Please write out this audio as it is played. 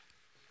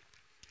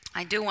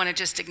I do want to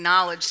just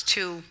acknowledge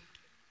two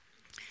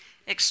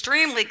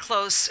extremely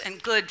close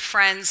and good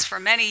friends for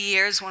many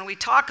years. When we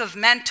talk of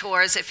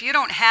mentors, if you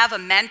don't have a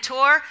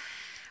mentor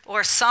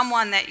or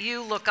someone that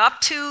you look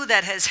up to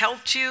that has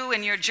helped you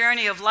in your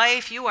journey of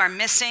life, you are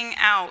missing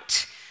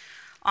out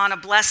on a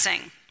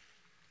blessing.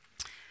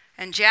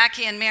 And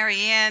Jackie and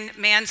Marianne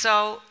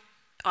Manzo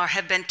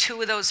have been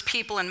two of those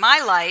people in my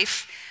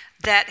life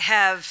that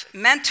have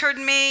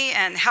mentored me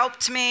and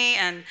helped me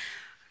and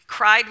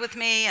cried with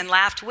me and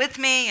laughed with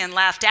me and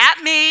laughed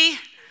at me.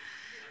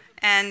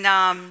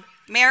 And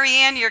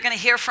Marianne, you're going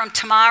to hear from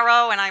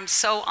tomorrow, and I'm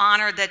so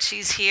honored that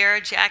she's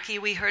here. Jackie,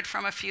 we heard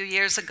from a few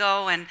years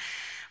ago, and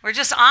we're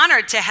just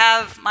honored to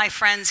have my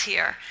friends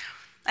here.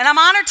 And I'm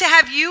honored to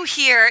have you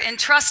here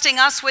entrusting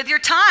us with your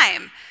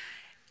time.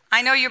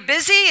 I know you're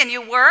busy and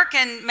you work,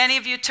 and many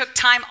of you took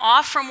time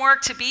off from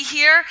work to be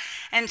here.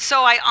 And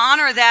so I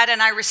honor that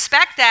and I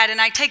respect that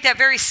and I take that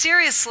very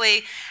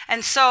seriously.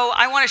 And so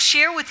I want to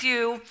share with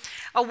you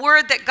a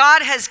word that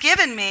God has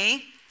given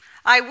me.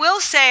 I will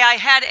say I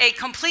had a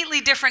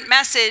completely different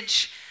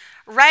message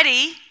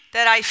ready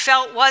that I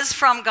felt was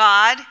from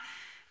God.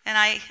 And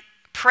I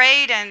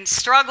prayed and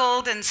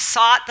struggled and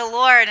sought the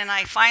Lord. And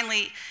I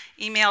finally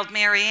emailed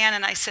Marianne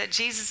and I said,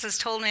 Jesus has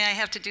told me I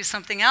have to do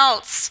something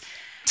else.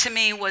 To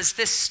me was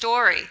this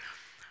story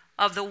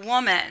of the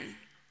woman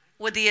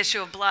with the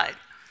issue of blood.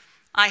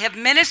 I have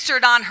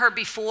ministered on her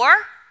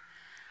before,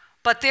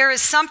 but there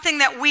is something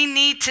that we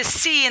need to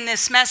see in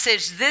this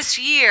message this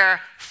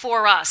year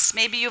for us.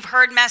 Maybe you've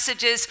heard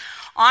messages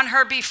on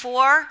her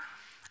before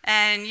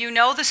and you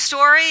know the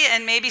story,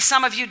 and maybe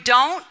some of you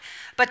don't,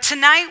 but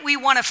tonight we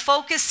want to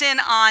focus in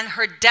on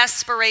her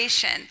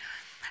desperation.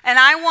 And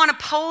I want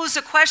to pose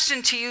a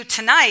question to you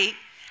tonight.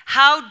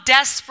 How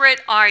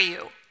desperate are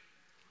you?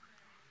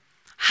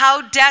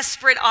 How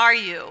desperate are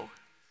you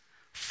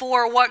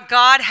for what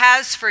God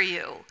has for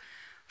you,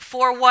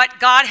 for what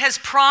God has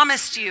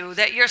promised you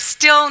that you're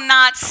still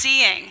not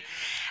seeing?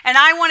 And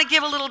I want to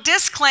give a little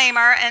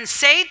disclaimer and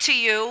say to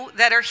you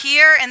that are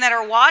here and that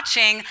are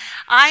watching,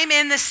 I'm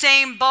in the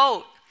same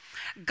boat.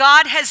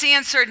 God has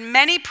answered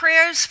many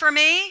prayers for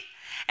me,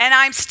 and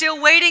I'm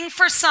still waiting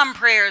for some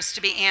prayers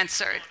to be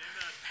answered.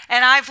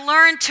 And I've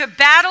learned to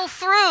battle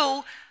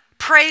through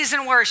praise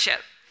and worship,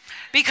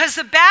 because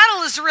the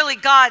battle is really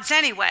God's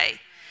anyway.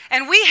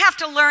 And we have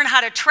to learn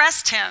how to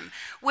trust him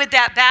with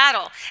that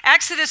battle.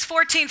 Exodus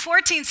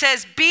 14:14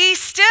 says, be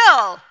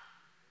still.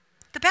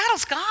 The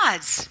battle's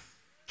God's.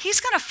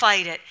 He's going to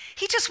fight it.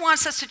 He just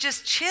wants us to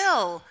just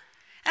chill.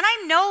 And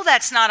I know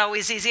that's not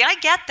always easy. I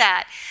get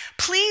that.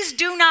 Please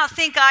do not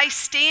think I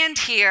stand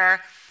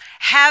here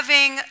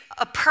having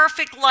a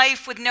perfect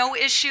life with no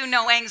issue,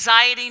 no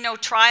anxiety, no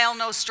trial,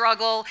 no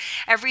struggle.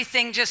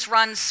 Everything just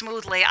runs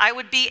smoothly. I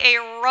would be a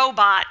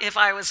robot if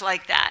I was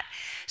like that.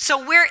 So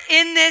we're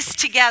in this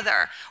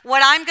together.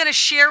 What I'm going to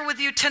share with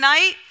you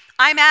tonight,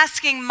 I'm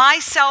asking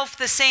myself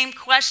the same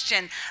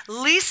question.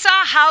 Lisa,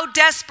 how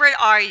desperate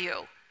are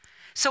you?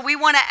 So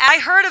I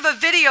heard of a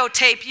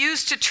videotape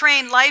used to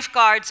train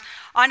lifeguards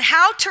on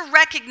how to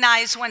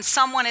recognize when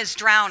someone is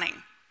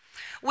drowning.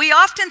 We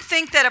often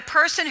think that a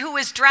person who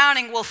is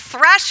drowning will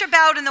thrash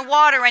about in the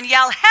water and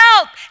yell,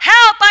 help,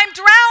 help, I'm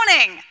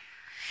drowning.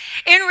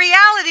 In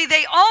reality,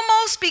 they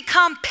almost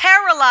become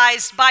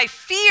paralyzed by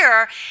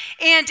fear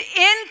and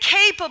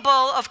incapable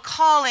of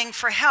calling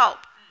for help.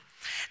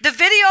 The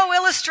video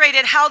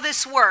illustrated how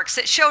this works.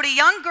 It showed a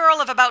young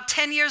girl of about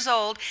 10 years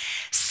old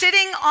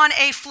sitting on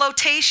a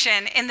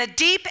flotation in the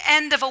deep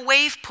end of a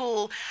wave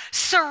pool,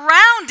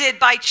 surrounded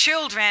by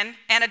children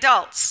and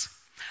adults.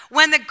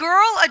 When the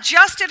girl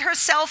adjusted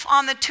herself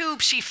on the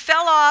tube, she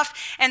fell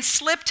off and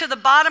slipped to the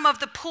bottom of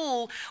the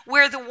pool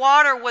where the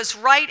water was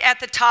right at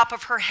the top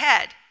of her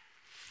head.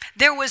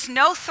 There was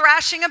no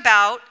thrashing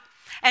about,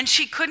 and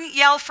she couldn't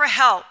yell for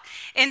help.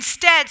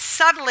 Instead,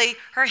 suddenly,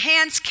 her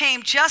hands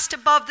came just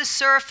above the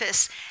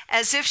surface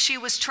as if she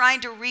was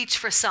trying to reach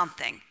for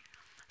something.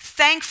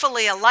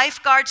 Thankfully, a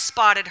lifeguard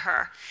spotted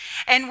her,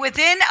 and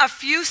within a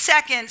few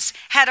seconds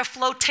had a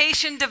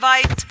flotation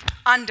device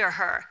under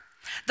her.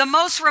 The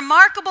most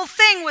remarkable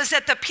thing was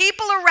that the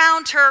people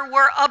around her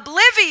were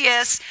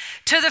oblivious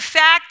to the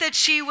fact that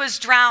she was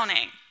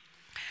drowning.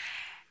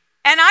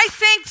 And I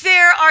think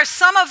there are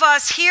some of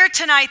us here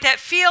tonight that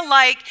feel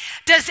like,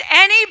 does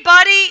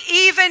anybody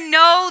even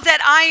know that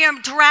I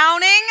am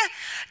drowning?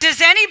 Does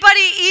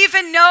anybody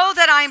even know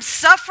that I'm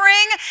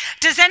suffering?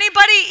 Does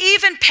anybody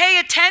even pay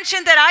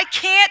attention that I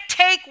can't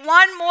take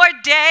one more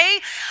day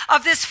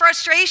of this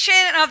frustration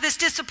and of this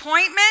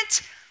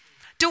disappointment?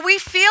 Do we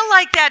feel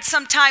like that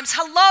sometimes?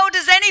 Hello,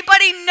 does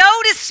anybody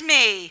notice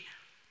me?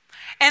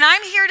 And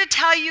I'm here to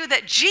tell you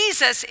that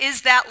Jesus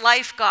is that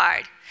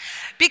lifeguard.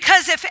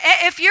 Because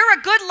if you're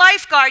a good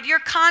lifeguard, you're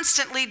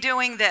constantly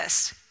doing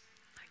this.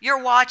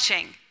 You're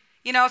watching.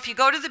 You know, if you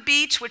go to the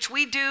beach, which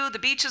we do, the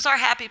beach is our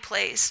happy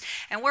place,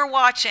 and we're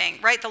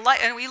watching, right?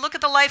 And we look at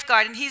the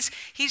lifeguard, and he's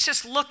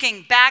just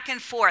looking back and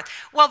forth.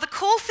 Well, the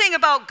cool thing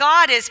about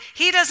God is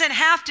he doesn't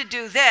have to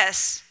do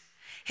this.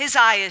 His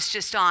eye is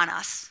just on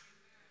us.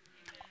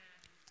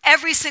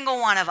 every single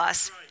one of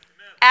us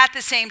at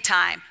the same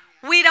time.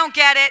 We don't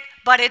get it,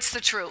 but it's the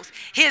truth.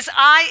 His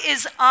eye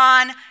is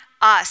on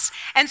us.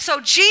 And so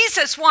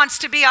Jesus wants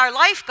to be our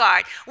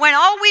lifeguard when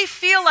all we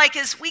feel like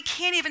is we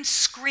can't even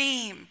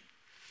scream.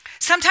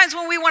 Sometimes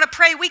when we want to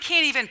pray, we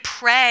can't even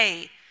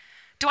pray.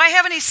 Do I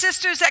have any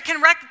sisters that can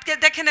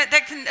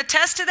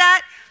attest to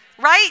that?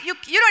 Right?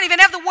 You don't even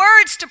have the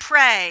words to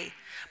pray.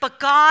 But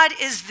God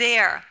is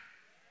there.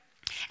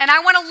 And I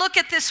want to look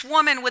at this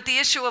woman with the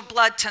issue of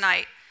blood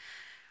tonight.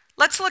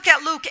 Let's look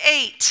at Luke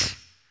 8,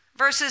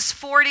 verses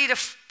 40 to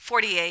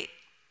 48.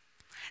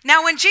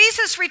 Now when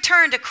Jesus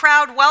returned, a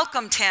crowd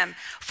welcomed him,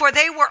 for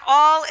they were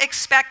all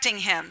expecting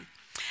him.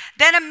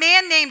 Then a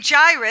man named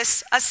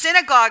Jairus, a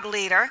synagogue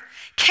leader,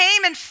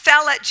 came and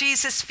fell at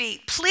Jesus'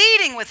 feet,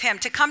 pleading with him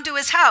to come to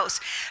his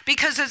house,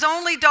 because his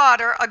only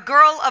daughter, a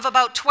girl of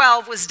about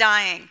 12, was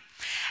dying.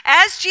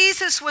 As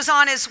Jesus was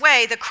on his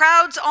way, the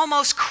crowds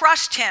almost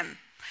crushed him.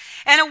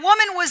 And a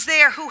woman was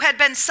there who had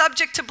been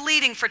subject to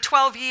bleeding for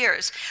 12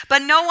 years,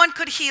 but no one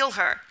could heal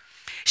her.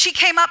 She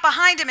came up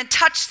behind him and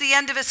touched the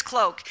end of his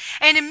cloak,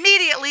 and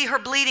immediately her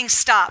bleeding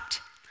stopped.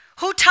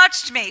 "Who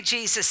touched me?"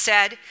 Jesus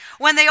said.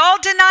 When they all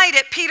denied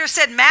it, Peter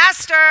said,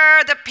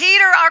 "Master, the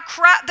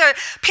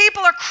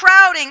people are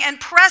crowding and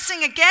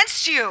pressing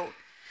against you."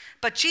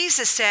 But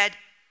Jesus said,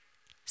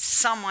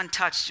 "Someone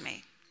touched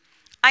me.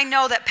 I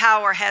know that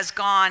power has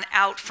gone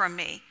out from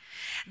me."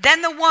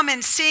 Then the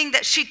woman, seeing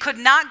that she could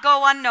not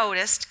go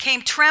unnoticed,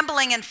 came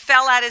trembling and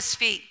fell at his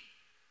feet.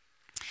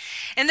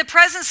 In the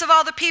presence of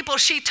all the people,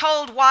 she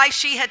told why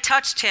she had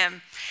touched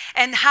him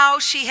and how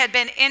she had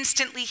been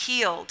instantly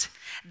healed.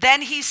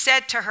 Then he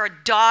said to her,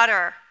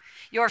 "Daughter,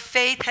 your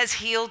faith has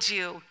healed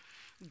you.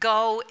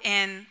 Go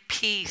in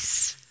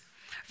peace."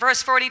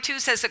 Verse 42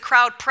 says the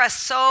crowd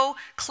pressed so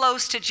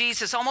close to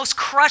Jesus, almost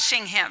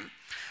crushing him,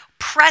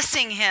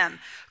 pressing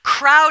him,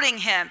 crowding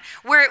him.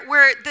 Where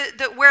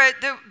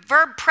the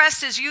verb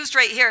pressed is used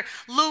right here,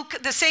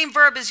 Luke, the same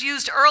verb is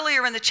used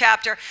earlier in the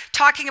chapter,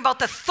 talking about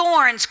the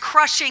thorns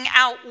crushing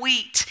out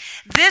wheat.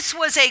 This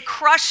was a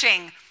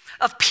crushing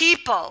of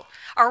people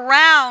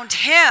around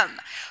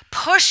him,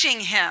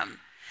 pushing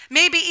him,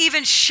 maybe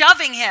even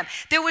shoving him.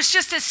 There was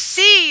just a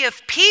sea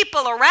of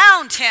people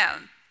around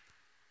him.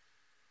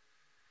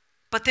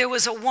 But there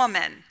was a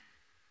woman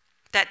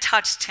that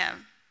touched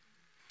him.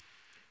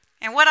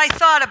 And what I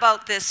thought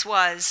about this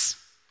was,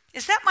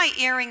 is that my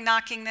earring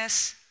knocking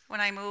this when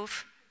I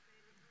move?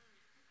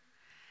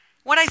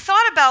 What I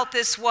thought about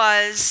this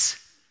was,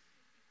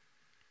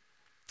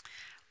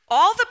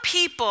 all the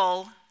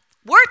people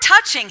were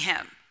touching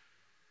him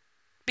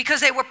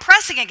because they were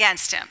pressing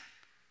against him.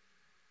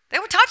 They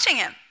were touching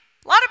him.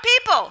 A lot of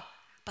people.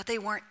 But they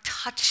weren't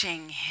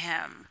touching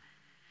him.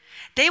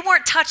 They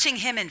weren't touching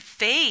him in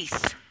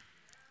faith.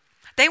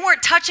 They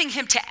weren't touching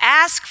him to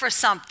ask for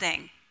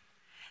something.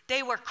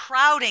 They were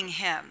crowding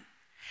him.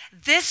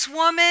 This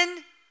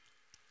woman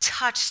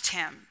touched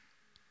him.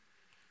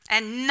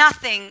 And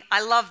nothing,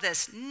 I love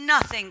this,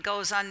 nothing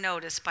goes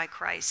unnoticed by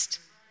Christ.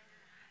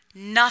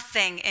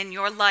 Nothing in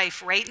your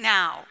life right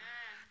now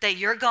that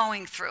you're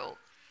going through,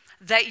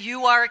 that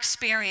you are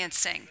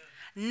experiencing,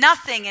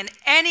 nothing in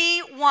any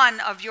one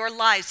of your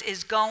lives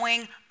is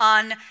going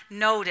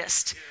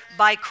unnoticed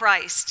by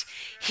Christ.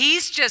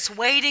 He's just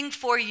waiting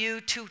for you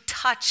to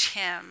touch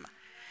him,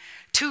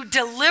 to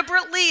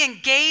deliberately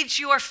engage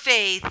your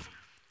faith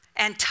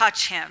and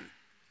touch him.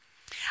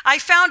 I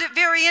found it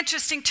very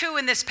interesting too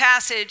in this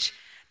passage.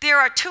 There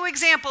are two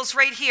examples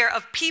right here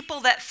of people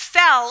that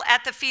fell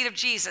at the feet of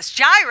Jesus.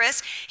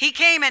 Jairus, he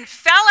came and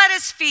fell at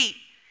his feet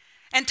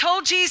and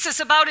told Jesus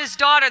about his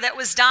daughter that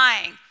was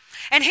dying.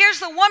 And here's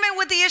the woman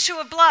with the issue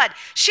of blood.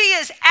 She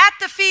is at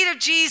the feet of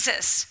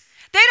Jesus.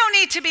 They don't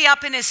need to be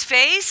up in his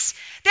face.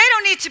 They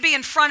don't need to be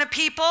in front of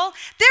people.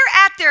 They're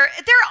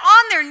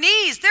on their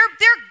knees. They're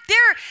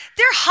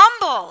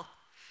humble.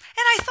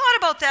 And I thought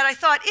about that. I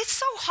thought, it's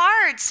so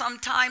hard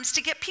sometimes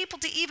to get people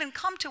to even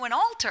come to an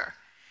altar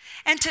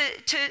and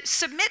to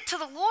submit to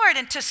the Lord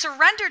and to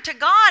surrender to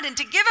God and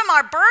to give him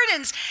our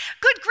burdens.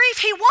 Good grief,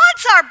 he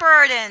wants our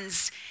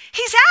burdens.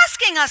 He's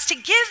asking us to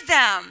give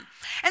them.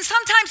 And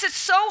sometimes it's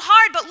so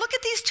hard, but look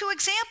at these two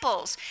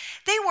examples.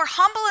 They were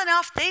humble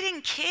enough, they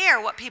didn't care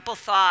what people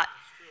thought.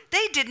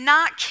 They did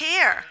not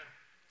care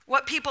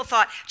what people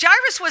thought.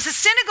 Jairus was a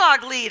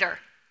synagogue leader.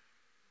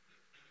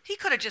 He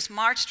could have just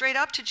marched straight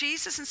up to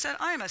Jesus and said,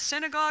 "I am a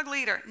synagogue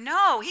leader."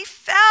 No, he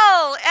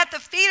fell at the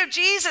feet of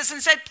Jesus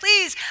and said,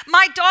 "Please,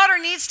 my daughter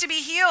needs to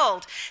be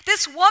healed."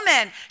 This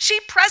woman, she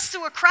pressed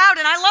through a crowd,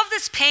 and I love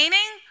this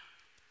painting,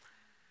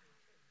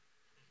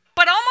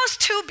 but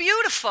almost too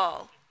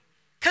beautiful.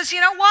 Because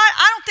you know what?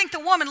 I don't think the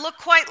woman looked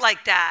quite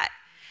like that.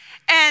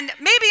 And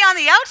maybe on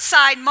the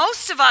outside,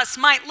 most of us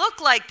might look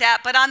like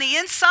that, but on the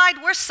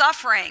inside, we're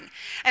suffering,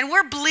 and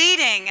we're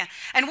bleeding,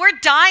 and we're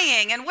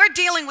dying, and we're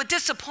dealing with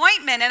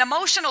disappointment and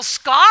emotional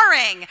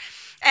scarring,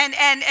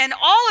 and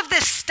all of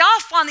this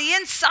stuff on the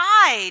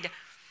inside.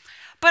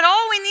 But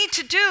all we need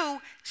to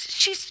do,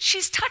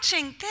 she's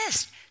touching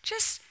this,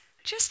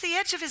 just the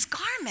edge of his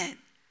garment.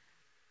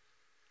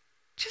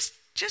 Just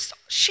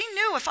she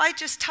knew if I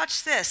just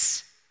touch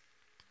this,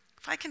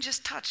 if I can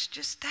just touch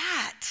just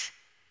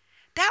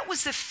that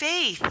was the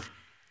faith.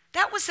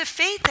 That was the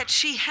faith that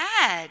she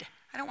had.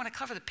 I don't want to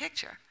cover the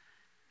picture.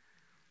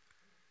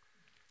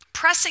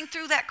 Pressing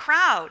through that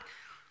crowd.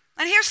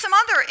 And here's some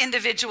other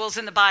individuals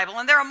in the Bible,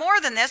 and there are more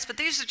than this, but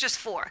these are just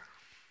 4.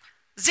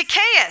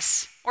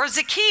 Zacchaeus, or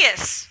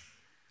Zacchaeus,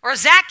 or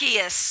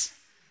Zacchaeus,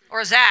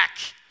 or Zach.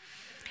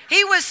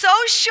 He was so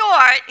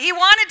short, he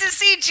wanted to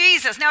see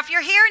Jesus. Now, if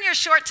you're here and you're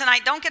short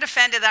tonight, don't get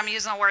offended that I'm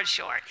using the word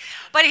short.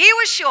 But he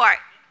was short,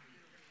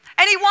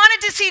 and he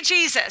wanted to see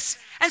Jesus.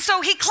 And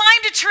so he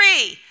climbed a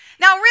tree.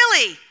 Now,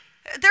 really,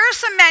 there are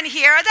some men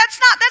here.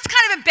 That's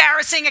kind of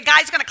embarrassing. A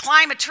guy's going to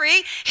climb a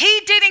tree.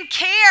 He didn't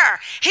care.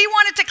 He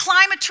wanted to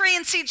climb a tree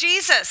and see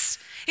Jesus.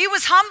 He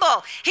was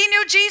humble. He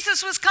knew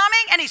Jesus was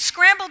coming, and he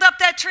scrambled up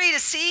that tree to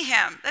see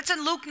him. That's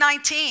in Luke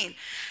 19.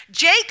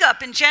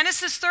 Jacob in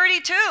Genesis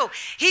 32,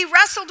 he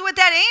wrestled with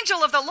that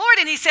angel of the Lord,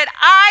 and he said,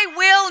 I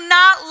will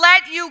not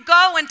let you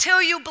go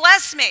until you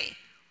bless me.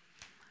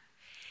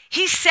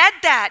 He said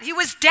that. He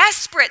was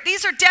desperate.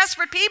 These are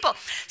desperate people.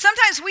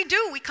 Sometimes we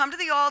come to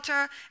the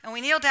altar and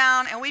we kneel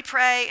down and we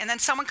pray, and then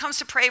someone comes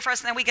to pray for us,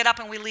 and then we get up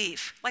and we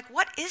leave. Like,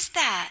 what is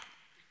that?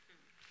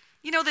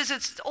 You know, there's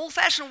this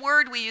old-fashioned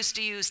word we used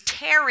to use,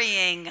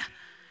 tarrying.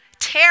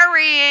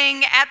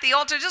 Tarrying at the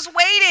altar, just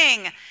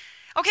waiting.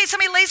 Okay,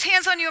 somebody lays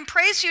hands on you and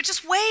prays for you,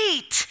 just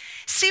wait.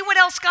 See what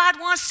else God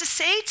wants to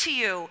say to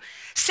you.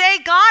 Say,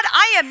 God,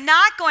 I am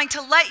not going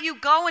to let you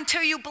go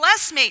until you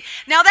bless me.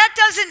 Now, that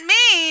doesn't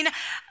mean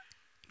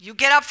you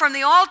get up from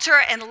the altar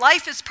and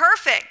life is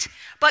perfect.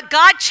 But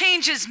God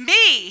changes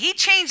me. He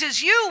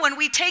changes you when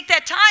we take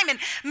that time and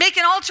make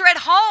an altar at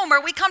home,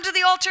 or we come to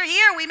the altar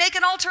here, we make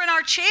an altar in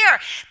our chair.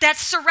 That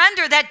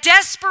surrender, that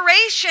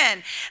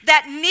desperation,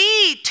 that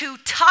need to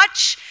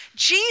touch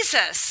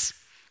Jesus.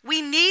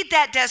 We need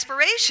that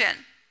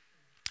desperation.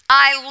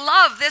 I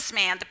love this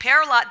man,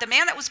 the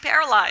man that was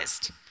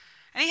paralyzed.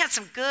 And he had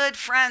some good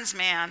friends,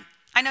 man.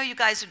 I know you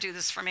guys would do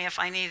this for me if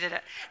I needed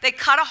it. They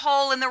cut a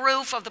hole in the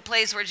roof of the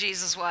place where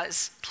Jesus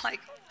was. Like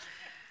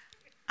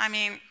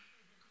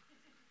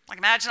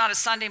imagine on a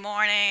Sunday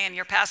morning and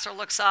your pastor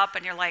looks up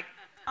and you're like,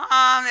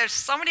 there's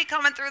somebody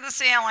coming through the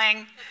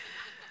ceiling.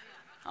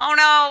 Oh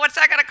no, what's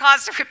that going to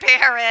cost to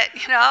repair it,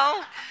 you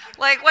know?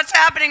 Like, what's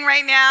happening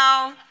right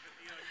now?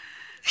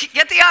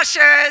 Get the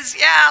ushers,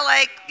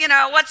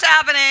 what's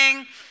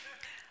happening?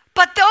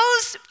 But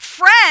those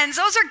friends,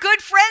 those are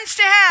good friends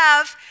to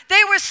have.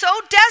 They were so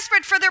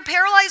desperate for their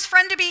paralyzed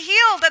friend to be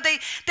healed that they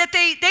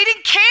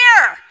didn't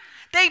care.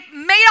 They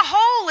made a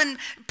hole and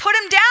put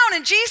him down,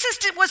 and Jesus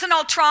wasn't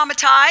all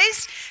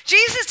traumatized.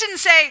 Jesus didn't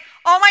say,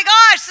 oh my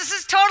gosh, this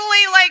is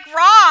totally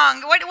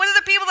wrong. What are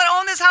the people that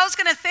own this house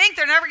going to think?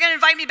 They're never going to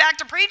invite me back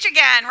to preach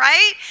again,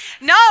 right?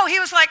 No, he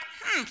was like,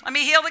 let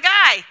me heal the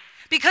guy.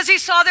 Because he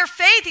saw their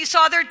faith, he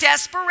saw their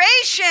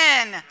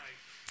desperation.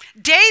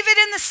 David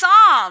in the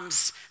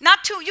Psalms,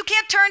 you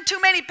can't turn too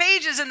many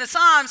pages in the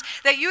Psalms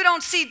that you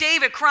don't see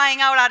David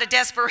crying out of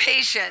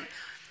desperation.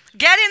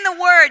 Get in the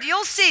Word,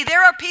 you'll see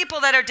there are people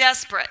that are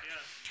desperate.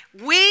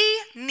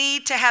 We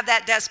need to have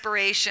that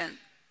desperation.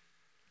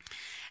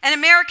 An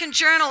American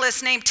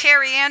journalist named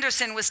Terry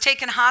Anderson was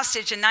taken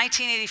hostage in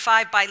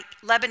 1985 by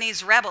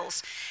Lebanese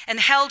rebels and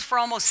held for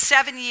almost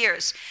 7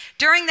 years.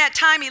 During that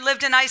time, he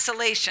lived in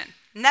isolation,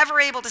 never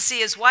able to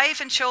see his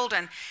wife and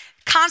children,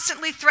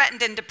 constantly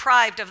threatened and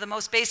deprived of the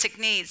most basic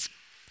needs.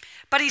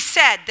 But he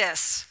said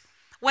this,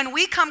 when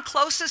we come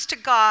closest to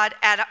God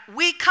at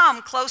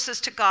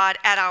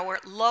our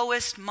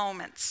lowest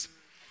moments.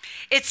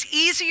 It's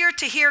easier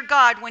to hear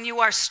God when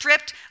you are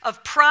stripped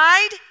of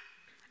pride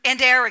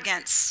and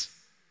arrogance.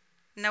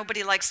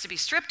 Nobody likes to be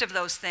stripped of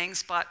those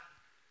things, but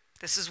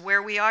this is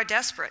where we are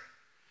desperate.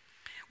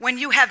 When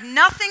you have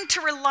nothing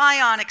to rely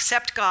on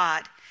except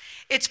God,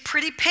 it's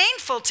pretty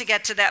painful to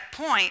get to that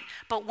point,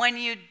 but when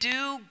you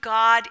do,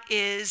 God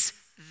is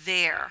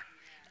there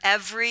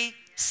every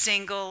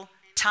single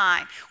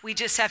time. We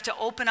just have to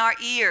open our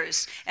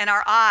ears and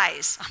our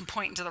eyes. I'm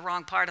pointing to the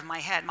wrong part of my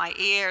head, my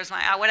ears,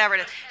 whatever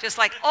it is. Just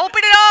open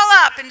it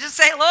all up and just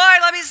say, Lord,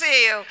 let me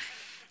see you.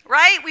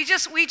 Right? We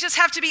just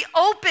have to be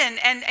open,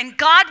 and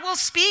God will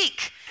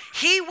speak.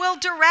 He will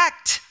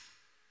direct.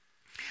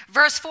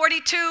 Verse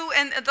 42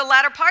 and the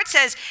latter part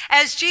says,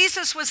 as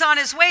Jesus was on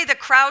his way, the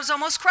crowds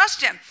almost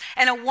crushed him.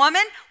 And a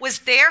woman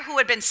was there who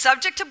had been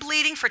subject to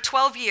bleeding for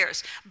 12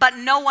 years, but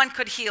no one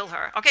could heal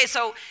her. Okay,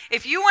 so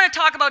if you want to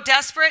talk about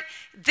desperate,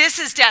 this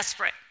is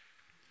desperate.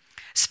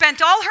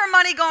 Spent all her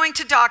money going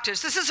to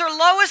doctors. This is her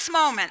lowest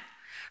moment.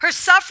 Her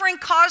suffering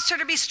caused her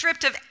to be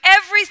stripped of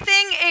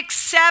everything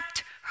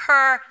except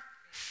her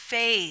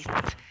faith.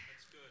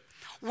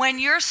 When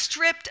you're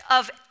stripped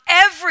of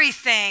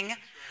everything,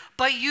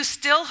 but you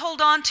still hold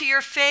on to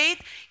your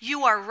faith,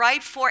 you are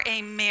ripe for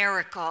a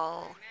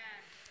miracle.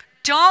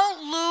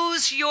 Don't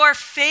lose your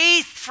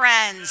faith,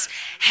 friends.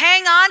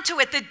 Hang on to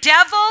it. The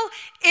devil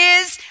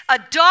is a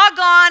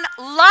doggone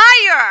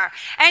liar.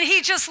 And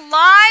he just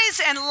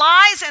lies and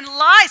lies and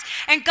lies.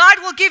 And God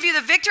will give you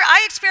the victory.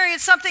 I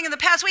experienced something in the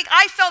past week.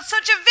 I felt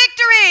such a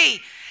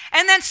victory.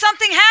 And then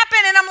something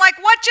happened and I'm like,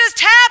 what just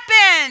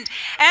happened?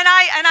 And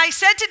I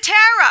said to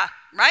Tara,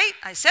 right?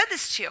 I said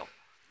this to you.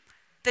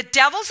 The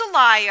devil's a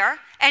liar,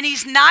 and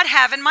he's not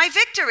having my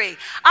victory.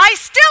 I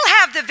still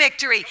have the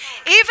victory,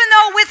 even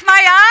though with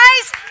my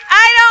eyes,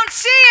 I don't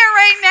see it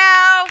right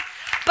now.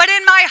 But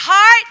in my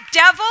heart,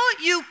 devil,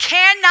 you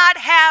cannot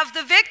have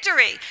the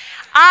victory.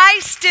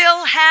 I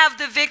still have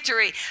the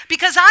victory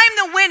because I'm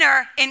the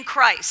winner in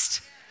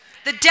Christ.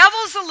 The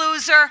devil's the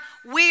loser.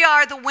 We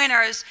are the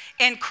winners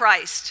in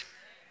Christ.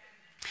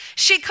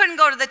 She couldn't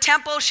go to the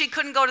temple. She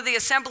couldn't go to the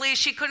assembly.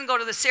 She couldn't go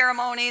to the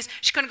ceremonies.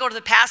 She couldn't go to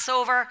the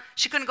Passover.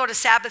 She couldn't go to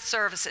Sabbath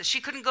services. She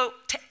couldn't go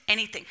to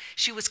anything.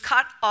 She was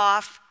cut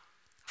off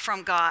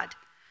from God.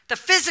 The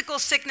physical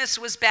sickness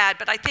was bad,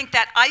 but I think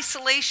that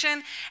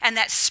isolation and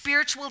that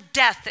spiritual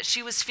death that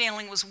she was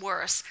feeling was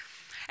worse.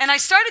 And I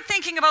started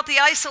thinking about the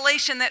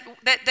isolation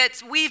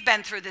that we've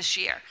been through this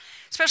year.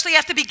 Especially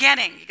at the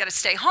beginning. You got to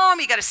stay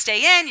home, you got to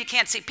stay in, you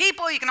can't see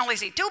people, you can only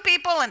see two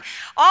people, and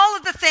all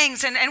of the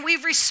things, and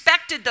we've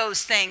respected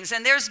those things,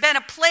 and there's been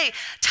a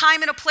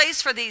time and a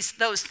place for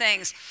those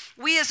things.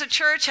 We as a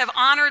church have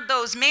honored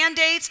those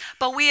mandates,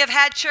 but we have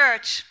had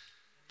church.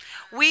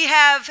 We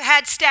have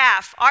had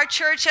staff. Our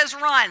church has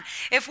run.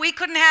 If we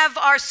couldn't have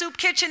our soup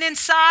kitchen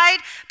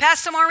inside,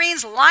 Pastor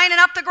Maureen's lining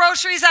up the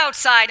groceries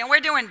outside, and we're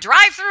doing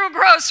drive-through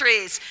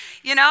groceries.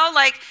 You know,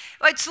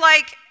 it's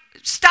like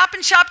Stop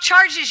and Shop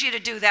charges you to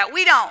do that.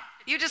 We don't.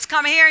 You just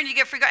come here and you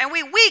get free. And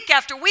we, week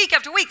after week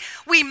after week,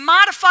 we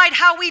modified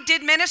how we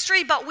did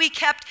ministry, but we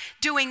kept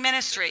doing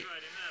ministry.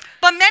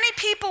 But many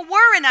people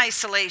were in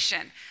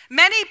isolation.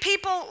 Many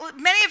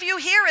of you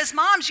here as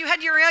moms, you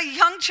had your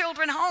young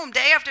children home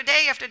day after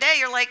day after day.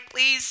 You're like,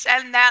 please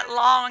send that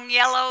long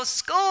yellow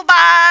school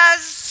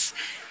bus.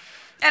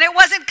 And it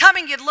wasn't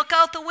coming. You'd look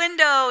out the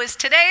window. Is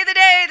today the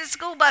day the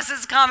school bus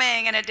is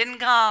coming? And it didn't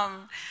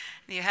come.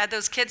 You had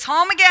those kids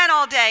home again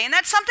all day, and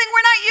that's something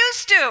we're not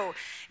used to.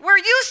 We're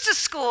used to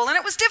school, and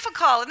it was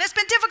difficult, and it's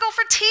been difficult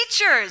for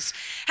teachers,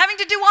 having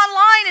to do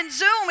online and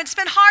Zoom. It's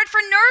been hard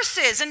for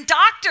nurses and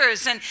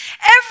doctors and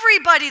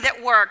everybody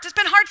that worked. It's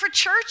been hard for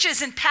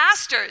churches and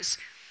pastors,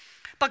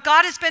 but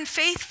God has been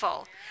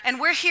faithful, and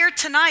we're here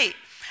tonight.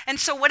 And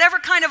so whatever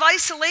kind of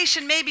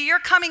isolation maybe you're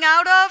coming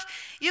out of,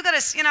 you got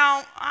to,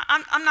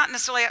 I'm not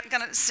necessarily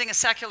going to sing a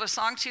secular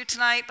song to you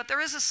tonight, but there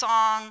is a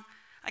song.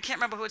 I can't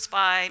remember who it's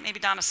by, maybe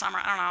Donna Summer,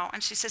 I don't know.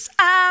 And she says,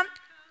 I'm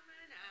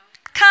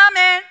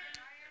coming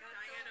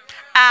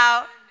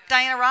out.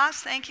 Diana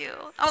Ross, thank you.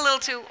 I'm a little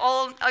too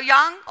old to know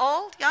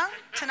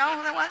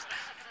who that was.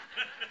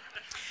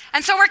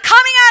 And so we're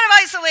coming out of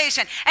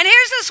isolation. And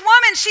here's this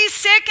woman, she's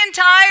sick and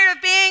tired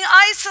of being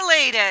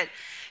isolated.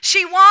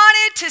 She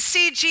wanted to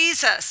see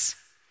Jesus.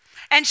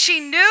 And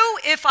she knew,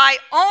 if I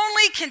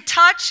only can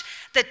touch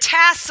the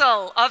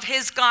tassel of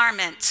his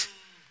garment,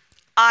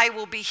 I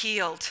will be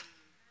healed.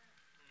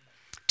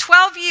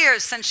 12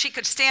 years since she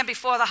could stand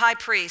before the high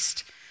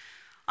priest.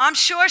 I'm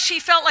sure she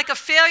felt like a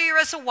failure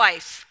as a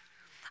wife.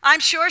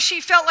 I'm sure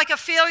she felt like a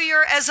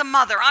failure as a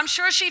mother. I'm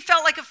sure she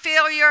felt like a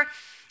failure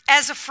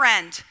as a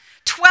friend.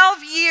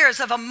 12 years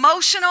of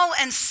emotional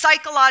and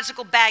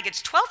psychological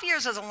baggage. 12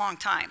 years is a long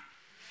time.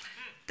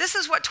 This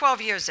is what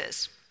 12 years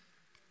is.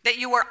 That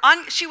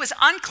she was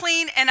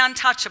unclean and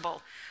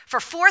untouchable for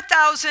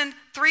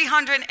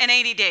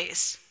 4,380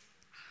 days.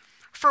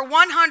 For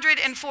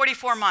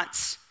 144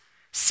 months.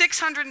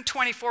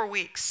 624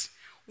 weeks,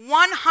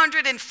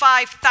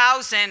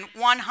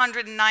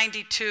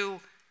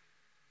 105,192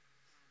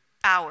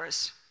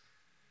 hours.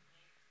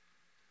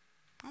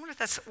 I wonder if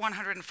that's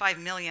 105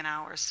 million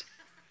hours.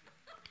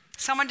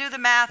 Someone do the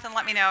math and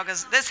let me know,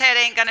 because this head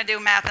ain't going to do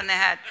math in the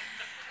head.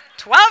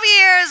 12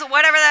 years,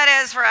 whatever that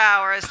is for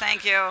hours,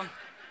 thank you.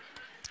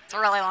 It's a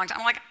really long time.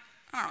 I'm like,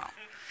 I don't know.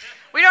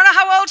 We don't know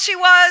how old she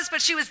was,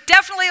 but she was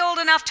definitely old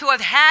enough to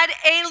have had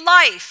a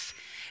life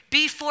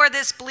before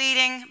this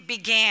bleeding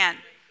began.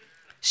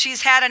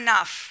 She's had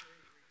enough.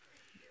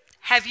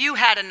 Have you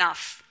had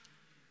enough?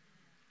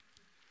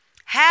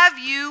 Have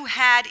you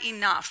had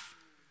enough?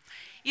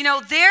 You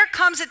know, there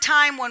comes a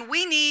time when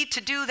we need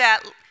to do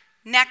that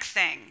neck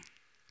thing.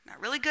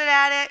 Not really good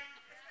at it.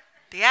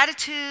 The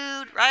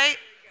attitude, right?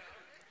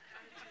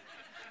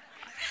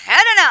 I've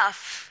had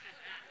enough.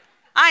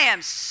 I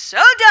am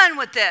so done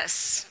with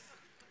this.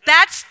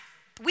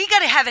 We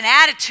got to have an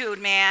attitude,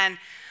 man.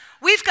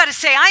 We've got to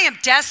say, I am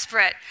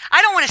desperate.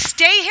 I don't want to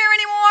stay here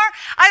anymore.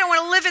 I don't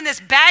want to live in this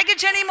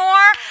baggage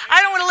anymore.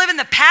 I don't want to live in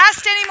the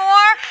past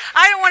anymore.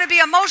 I don't want to be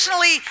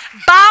emotionally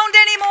bound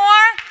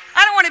anymore.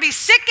 I don't want to be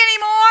sick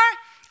anymore.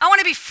 I want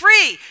to be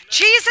free.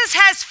 Jesus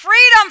has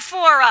freedom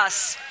for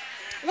us.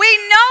 We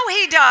know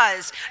he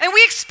does, and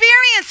we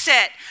experience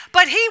it.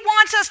 But he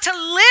wants us to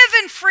live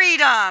in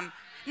freedom.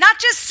 Not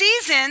just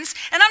seasons.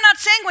 And I'm not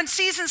saying when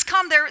seasons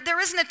come, there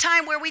isn't a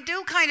time where we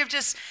do kind of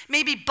just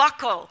maybe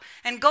buckle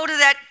and go to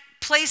that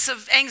place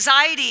of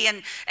anxiety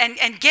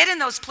and get in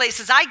those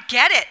places. I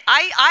get it.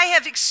 I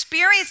have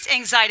experienced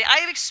anxiety. I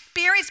have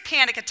experienced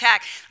panic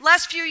attack.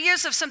 Last few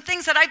years of some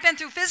things that I've been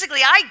through physically.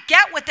 I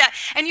get with that.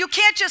 And you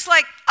can't just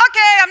like,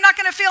 okay, I'm not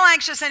going to feel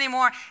anxious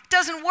anymore. It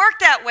doesn't work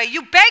that way.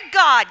 You beg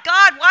God,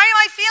 why am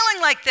I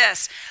feeling like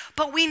this?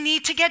 But we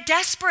need to get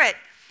desperate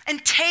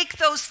and take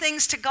those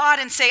things to God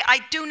and say, I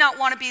do not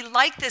want to be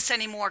like this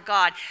anymore,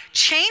 God.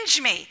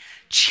 Change me.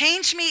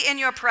 Change me in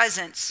your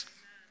presence.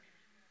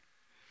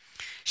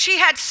 She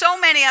had so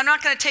many, I'm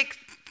not going to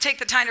take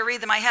the time to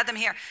read them. I had them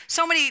here.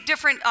 So many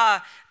different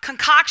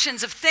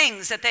concoctions of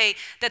things that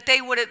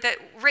they would have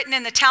written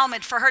in the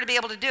Talmud for her to be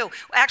able to do.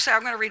 Actually,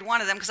 I'm going to read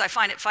one of them because I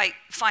find it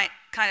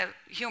kind of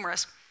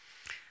humorous.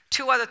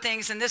 Two other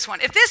things in this one.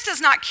 If this does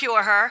not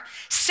cure her,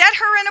 set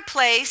her in a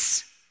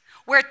place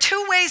where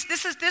two ways,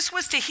 this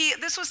was to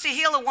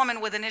heal a woman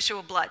with an issue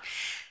of blood.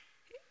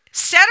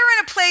 Set her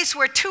in a place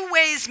where two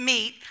ways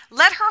meet.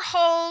 Let her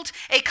hold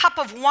a cup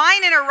of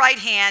wine in her right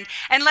hand,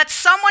 and let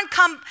someone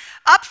come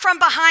up from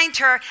behind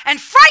her and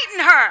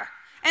frighten her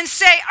and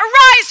say,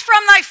 arise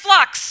from thy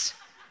flux.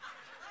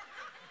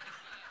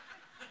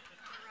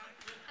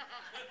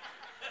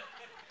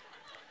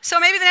 So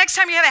maybe the next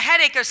time you have a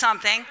headache or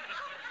something,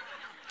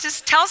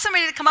 just tell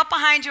somebody to come up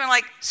behind you and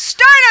like,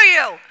 startle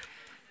you.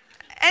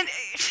 And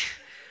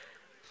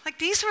like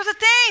these were the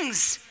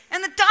things,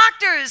 and the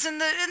doctors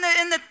and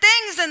the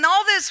things and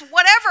all this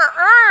whatever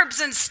herbs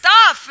and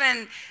stuff,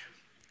 and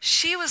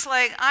she was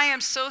like, I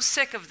am so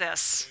sick of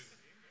this.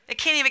 It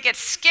can't even get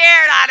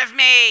scared out of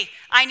me.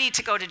 I need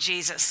to go to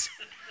Jesus.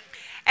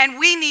 And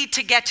we need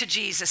to get to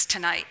Jesus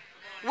tonight.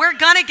 We're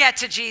going to get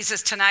to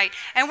Jesus tonight,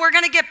 and we're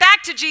going to get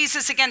back to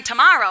Jesus again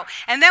tomorrow.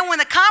 And then when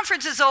the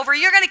conference is over,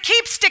 you're going to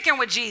keep sticking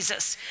with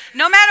Jesus.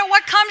 No matter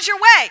what comes your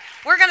way,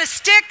 we're going to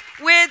stick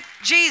with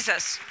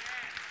Jesus.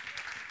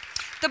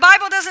 The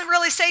Bible doesn't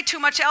really say too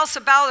much else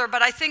about her,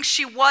 but I think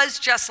she was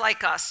just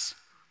like us.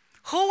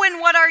 Who and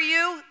what are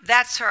you?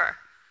 That's her.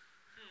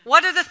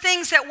 What are the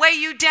things that weigh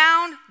you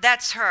down?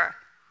 That's her.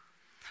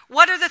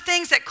 What are the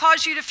things that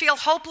cause you to feel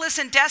hopeless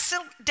and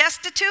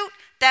destitute?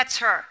 That's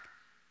her.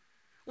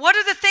 What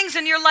are the things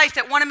in your life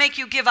that want to make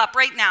you give up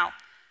right now?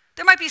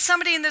 There might be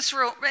somebody in this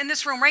room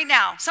right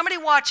now, somebody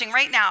watching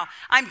right now.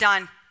 I'm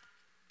done.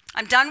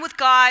 I'm done with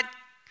God.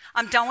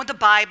 I'm done with the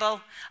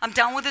Bible. I'm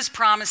done with his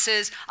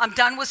promises. I'm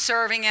done with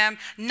serving him.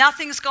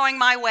 Nothing's going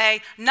my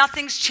way.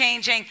 Nothing's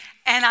changing,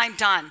 and I'm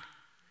done.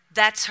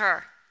 That's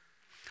her.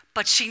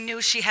 But she knew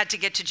she had to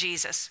get to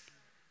Jesus.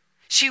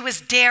 She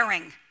was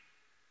daring.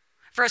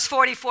 Verse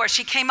 44,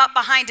 she came up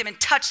behind him and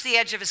touched the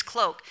edge of his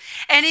cloak,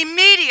 and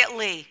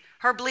immediately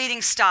her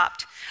bleeding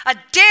stopped. A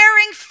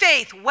daring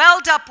faith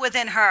welled up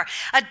within her.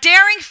 A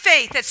daring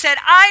faith that said,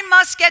 I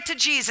must get to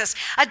Jesus.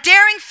 A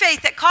daring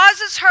faith that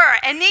causes her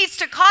and needs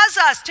to cause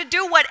us to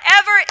do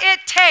whatever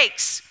it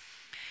takes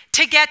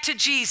to get to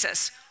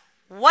Jesus.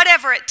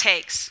 Whatever it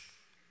takes.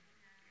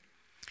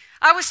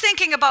 I was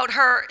thinking about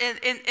her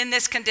in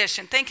this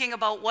condition, thinking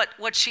about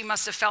what she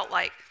must have felt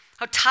like,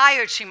 how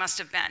tired she must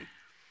have been.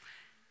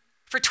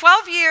 For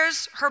 12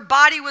 years, her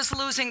body was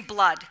losing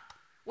blood,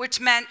 which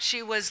meant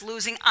she was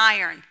losing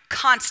iron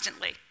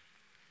constantly.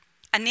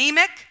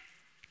 Anemic,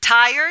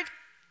 tired,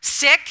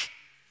 sick,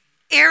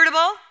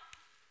 irritable,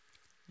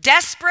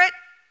 desperate,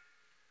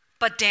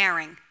 but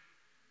daring.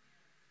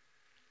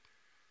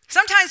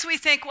 Sometimes we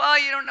think,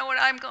 well, you don't know what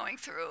I'm going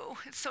through.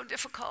 It's so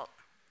difficult.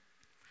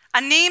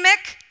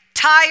 Anemic,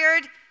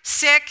 tired,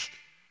 sick,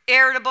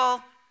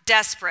 irritable,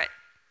 desperate.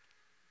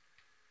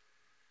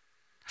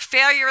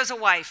 Failure as a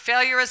wife,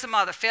 failure as a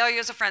mother, failure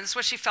as a friend. That's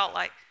what she felt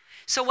like.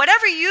 So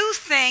whatever you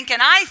think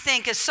and I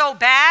think is so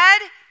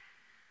bad,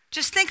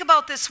 just think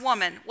about this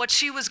woman, what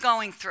she was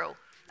going through,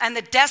 and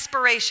the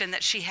desperation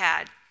that she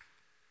had.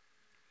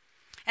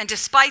 And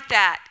despite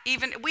that,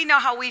 even we know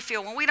how we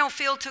feel. When we don't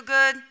feel too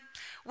good,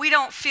 we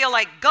don't feel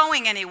like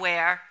going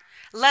anywhere,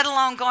 let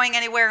alone going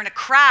anywhere in a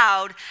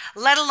crowd,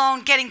 let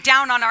alone getting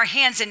down on our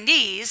hands and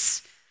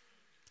knees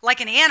like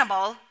an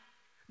animal,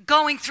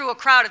 going through a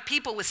crowd of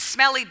people with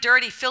smelly,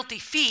 dirty, filthy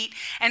feet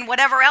and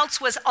whatever else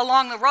was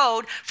along the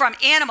road from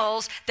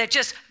animals that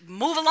just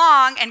move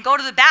along and go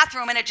to the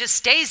bathroom and it just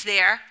stays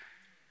there.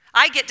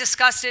 I get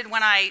disgusted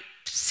when I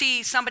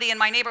see somebody in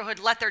my neighborhood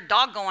let their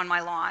dog go on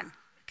my lawn.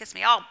 It gets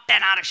me all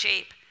bent out of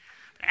shape.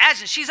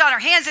 Imagine, she's on her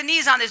hands and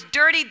knees on this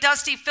dirty,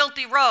 dusty,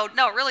 filthy road.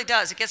 No, it really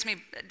does. It gets me,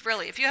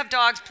 really. If you have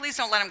dogs, please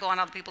don't let them go on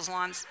other people's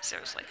lawns.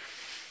 Seriously.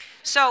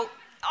 So,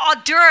 all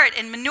dirt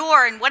and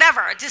manure and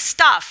whatever, just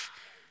stuff.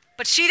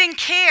 But she didn't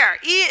care.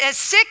 As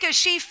sick as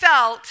she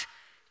felt,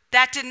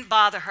 that didn't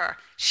bother her.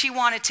 She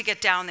wanted to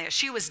get down there.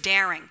 She was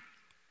daring.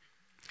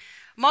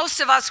 Most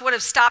of us would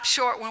have stopped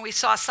short when we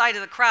saw sight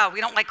of the crowd. We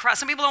don't like crowds.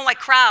 Some people don't like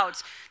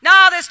crowds.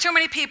 No, there's too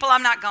many people.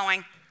 I'm not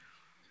going.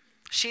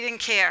 She didn't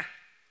care.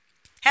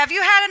 Have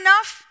you had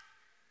enough?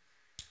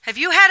 Have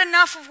you had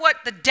enough of what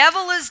the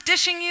devil is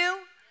dishing you?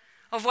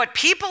 Of what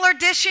people are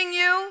dishing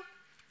you?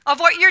 Of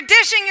what you're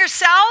dishing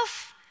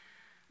yourself?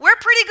 We're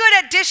pretty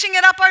good at dishing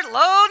it up,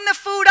 loading the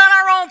food on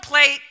our own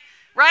plate,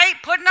 right?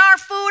 Putting our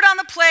food on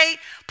the plate,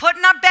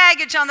 putting our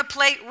baggage on the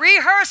plate,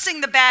 rehearsing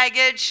the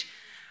baggage,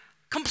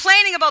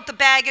 complaining about the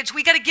baggage.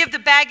 We got to give the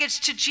baggage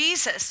to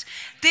Jesus.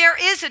 There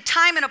is a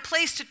time and a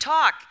place to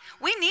talk.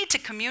 We need to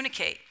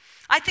communicate.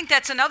 I think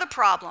that's another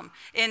problem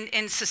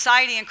in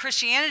society and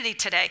Christianity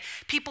today.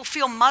 People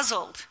feel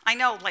muzzled. I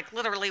know, like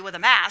literally with a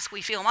mask,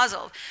 we feel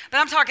muzzled.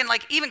 But I'm talking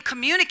like even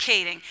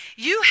communicating.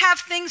 You have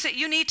things that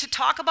you need to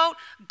talk about.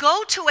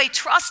 Go to a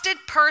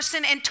trusted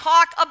person and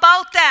talk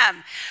about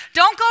them.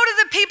 Don't go to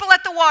the people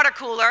at the water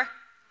cooler.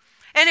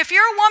 And if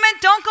you're a woman,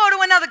 don't go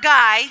to another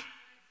guy.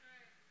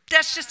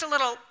 That's just a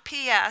little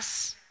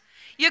PS.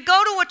 You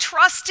go to a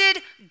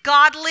trusted,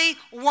 godly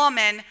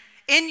woman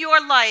in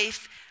your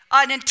life,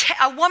 a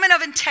woman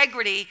of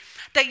integrity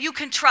that you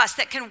can trust,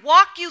 that can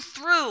walk you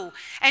through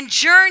and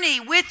journey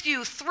with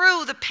you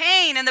through the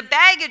pain and the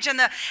baggage and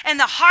the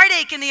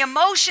heartache and the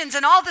emotions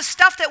and all the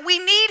stuff that we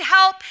need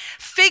help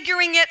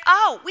figuring it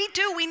out. We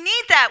do. We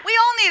need that. We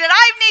all need it.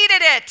 I've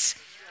needed it.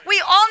 We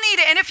all need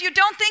it. And if you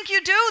don't think you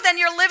do, then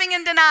you're living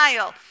in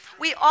denial.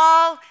 We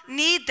all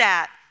need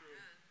that.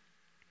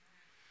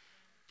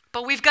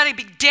 But we've got to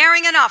be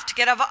daring enough to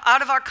get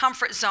out of our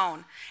comfort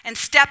zone and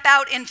step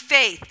out in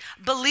faith,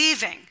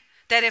 believing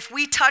that if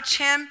we touch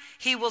him,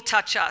 he will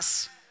touch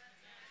us.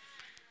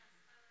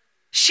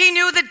 She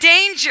knew the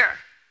danger.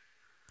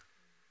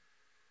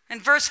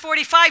 In verse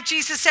 45,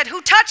 Jesus said,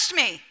 "Who touched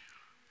me?"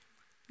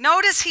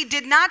 Notice he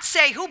did not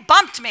say, "Who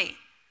bumped me?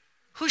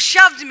 Who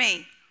shoved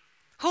me?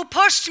 Who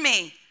pushed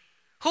me?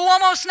 Who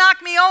almost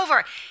knocked me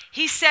over?"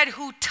 He said,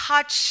 "Who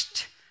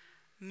touched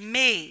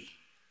me?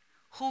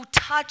 Who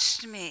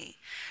touched me?"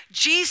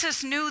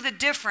 Jesus knew the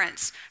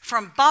difference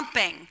from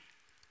bumping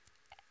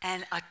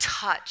and a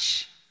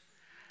touch,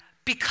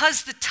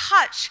 because the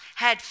touch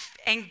had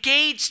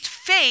engaged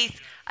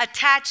faith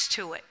attached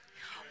to it.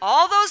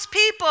 All those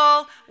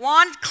people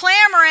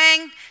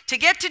clamoring to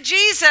get to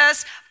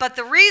Jesus, but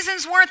the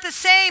reasons weren't the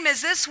same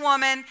as this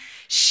woman.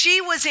 She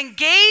was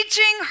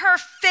engaging her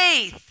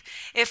faith.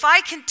 If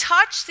I can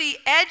touch the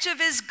edge of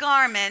his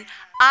garment,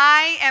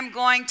 I am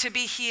going to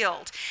be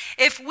healed.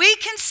 If we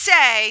can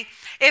say,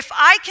 if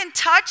I can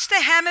touch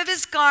the hem of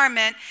his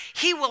garment,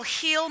 he will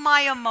heal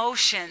my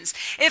emotions.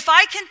 If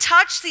I can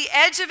touch the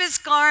edge of his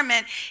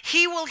garment,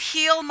 he will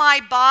heal my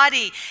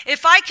body.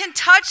 If I can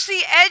touch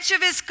the edge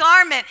of his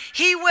garment,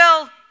 he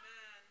will.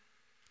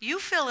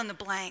 You fill in the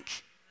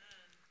blank.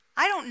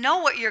 I don't know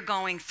what you're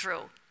going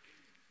through,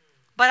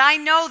 but I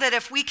know that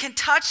if we can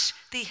touch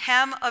the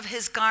hem of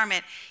his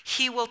garment,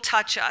 he will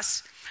touch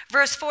us.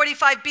 Verse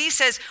 45b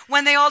says,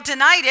 when they all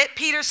denied it,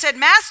 Peter said,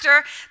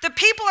 "Master, the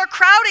people are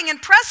crowding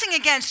and pressing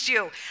against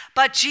you."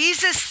 But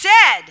Jesus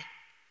said,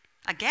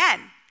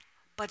 again,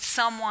 "But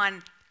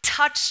someone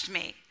touched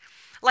me."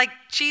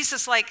 Like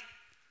Jesus,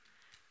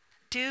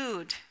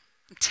 dude,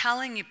 I'm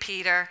telling you,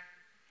 Peter,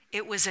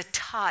 it was a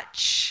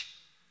touch.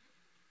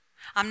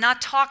 I'm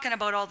not talking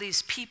about all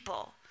these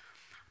people.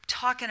 I'm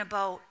talking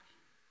about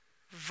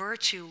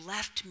virtue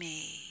left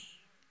me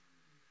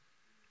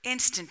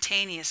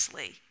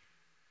instantaneously.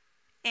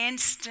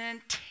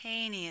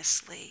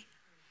 Instantaneously.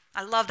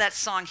 I love that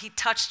song. He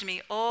touched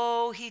me.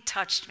 Oh, he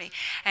touched me.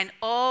 And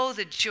oh,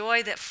 the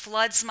joy that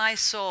floods my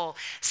soul.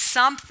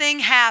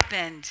 Something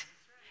happened,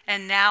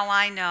 and now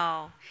I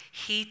know.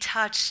 He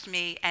touched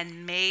me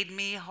and made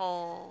me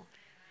whole.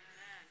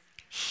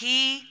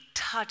 He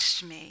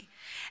touched me.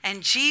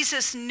 And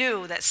Jesus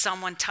knew that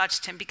someone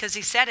touched him because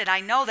he said it.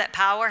 I know that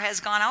power has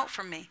gone out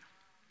from me.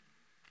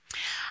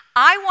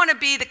 I want to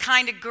be the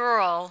kind of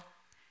girl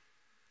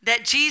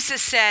that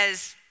Jesus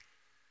says,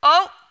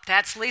 "Oh,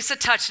 that's Lisa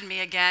touching me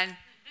again.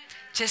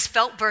 Just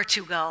felt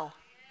virtue go.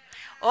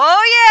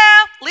 Oh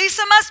yeah,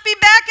 Lisa must be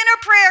back in her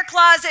prayer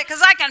closet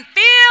because I can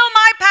feel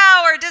my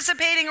power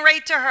dissipating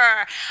right to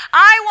her."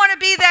 I want to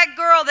be that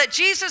girl that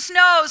Jesus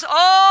knows,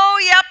 oh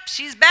yep,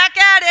 she's back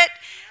at it.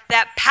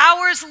 That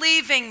power's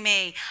leaving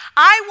me.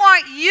 I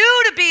want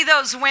you to be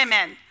those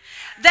women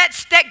that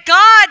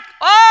God,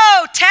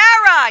 oh,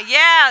 Tara,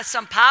 yeah,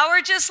 some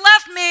power just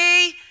left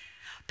me.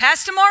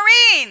 Pastor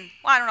Maureen.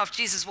 Well, I don't know if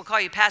Jesus will call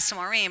you Pastor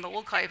Maureen, but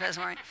we'll call you Pastor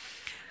Maureen.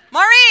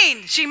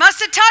 Maureen, she must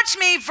have touched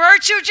me.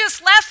 Virtue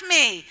just left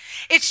me.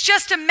 It's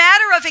just a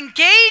matter of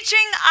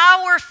engaging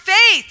our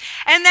faith.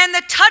 And then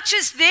the touch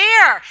is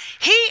there.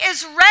 He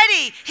is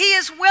ready. He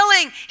is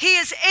willing. He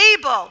is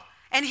able.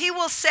 And he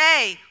will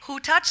say,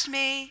 "Who touched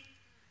me?"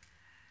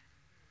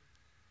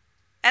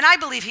 And I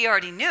believe he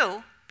already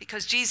knew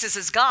because Jesus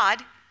is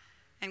God.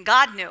 And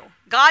God knew.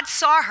 God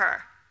saw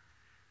her.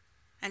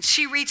 And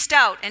she reached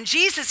out, and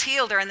Jesus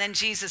healed her, and then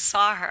Jesus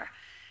saw her.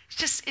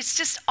 It's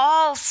just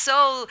all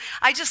so,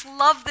 I just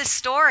love this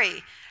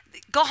story.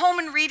 Go home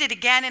and read it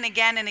again and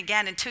again and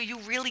again until you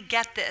really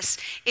get this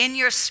in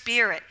your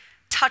spirit,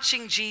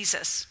 touching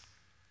Jesus.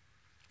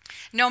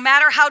 No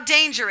matter how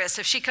dangerous,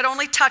 if she could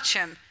only touch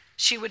him,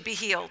 she would be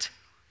healed.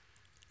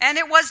 And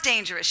it was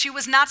dangerous. She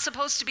was not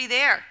supposed to be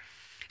there.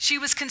 She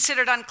was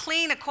considered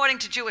unclean according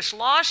to Jewish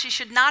law. She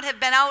should not have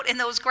been out in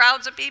those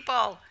crowds of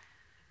people.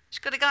 She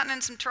could have gotten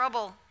in some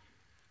trouble.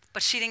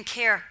 But she didn't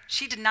care.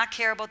 She did not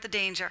care about the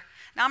danger.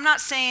 Now, I'm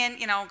not saying,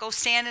 go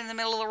stand in the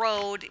middle of the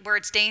road where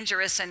it's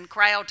dangerous and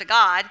cry out to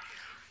God.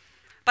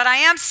 But I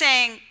am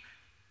saying,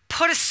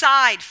 put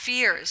aside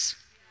fears.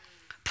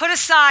 Put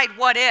aside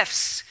what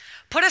ifs.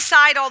 Put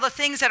aside all the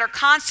things that are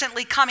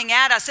constantly coming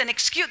at us and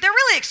they're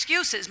really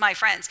excuses, my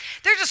friends.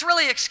 They're just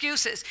really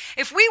excuses.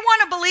 If we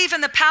want to believe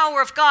in the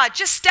power of God,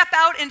 just step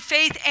out in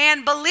faith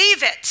and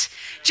believe it.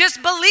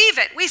 Just believe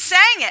it. We sang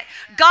it.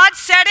 God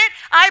said it.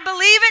 I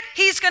believe it.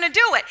 He's going to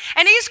do it.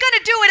 And he's going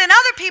to do it in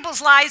other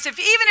people's lives.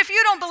 Even if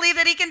you don't believe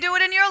that he can do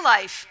it in your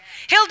life,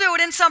 he'll do it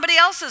in somebody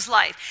else's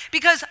life.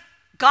 Because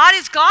God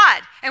is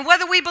God. And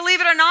whether we believe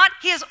it or not,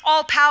 he is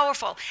all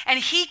powerful. And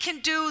he can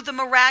do the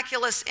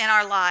miraculous in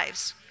our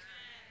lives.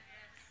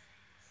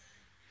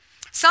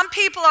 Some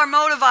people are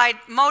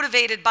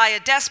motivated by a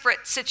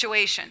desperate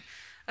situation.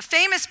 A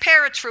famous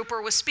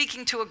paratrooper was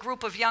speaking to a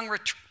group of young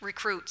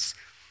recruits.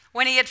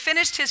 When he had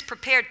finished his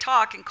prepared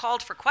talk and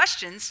called for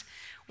questions,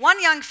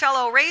 one young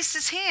fellow raised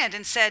his hand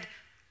and said,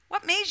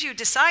 "What made you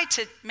decide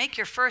to make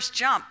your first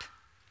jump?"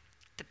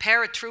 The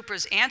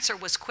paratrooper's answer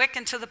was quick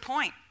and to the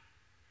point.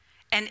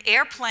 An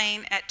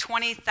airplane at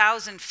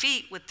 20,000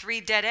 feet with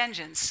 3 dead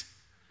engines.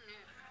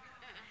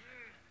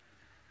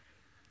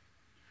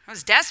 I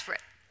was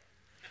desperate.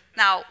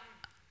 Now,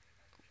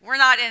 we're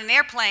not in an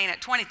airplane at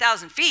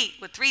 20,000 feet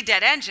with 3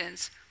 dead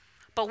engines,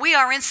 but we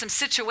are in some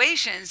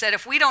situations that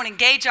if we don't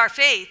engage our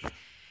faith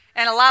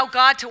and allow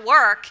God to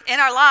work in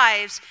our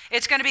lives,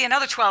 it's going to be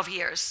another 12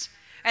 years,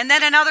 and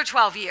then another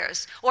 12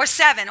 years, or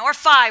 7, or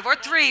 5, or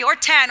 3, or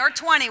 10, or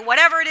 20,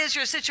 whatever it is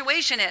your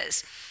situation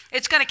is.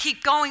 It's going to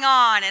keep going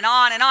on and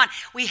on and on.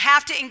 We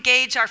have to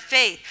engage our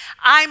faith.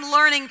 I'm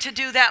learning to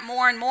do that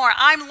more and more.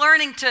 I'm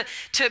learning to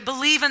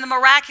believe in the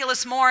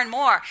miraculous more and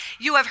more.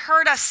 You have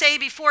heard us say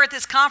before at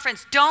this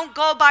conference, don't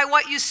go by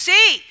what you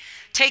see.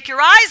 Take your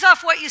eyes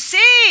off what you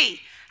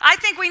see. I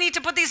think we need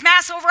to put these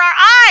masks over our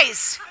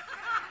eyes.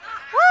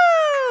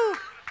 Woo!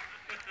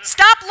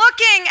 Stop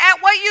looking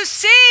at what you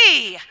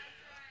see.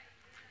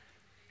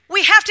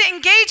 We have to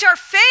engage our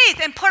faith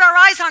and put our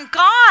eyes on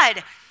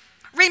God.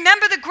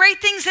 Remember the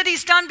great things that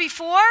he's done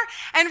before,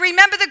 and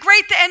remember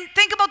and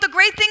think about the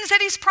great things that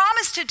he's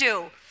promised to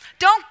do.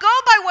 Don't go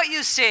by what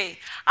you see.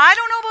 I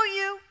don't know about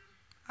you.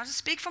 I'll just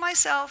speak for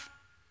myself.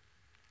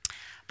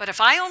 But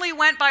if I only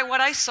went by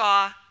what I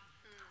saw,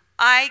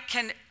 I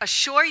can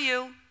assure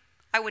you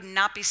I would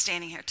not be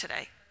standing here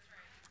today.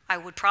 I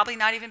would probably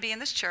not even be in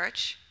this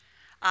church.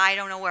 I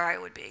don't know where I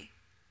would be.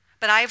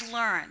 But I've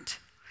learned,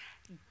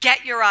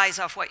 get your eyes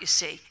off what you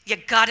see. You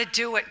got to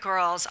do it,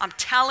 girls. I'm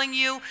telling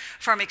you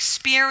from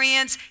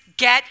experience,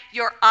 get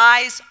your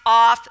eyes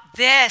off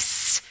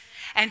this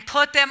and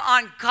put them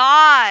on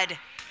God.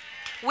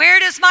 Where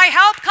does my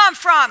help come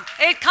from?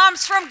 It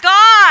comes from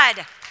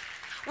God.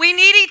 We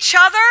need each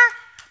other,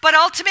 but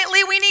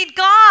ultimately we need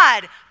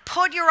God.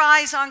 Put your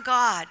eyes on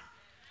God.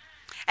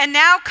 And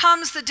now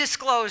comes the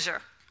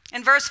disclosure.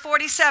 In verse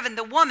 47,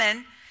 the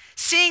woman,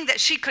 seeing that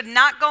she could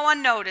not go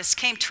unnoticed,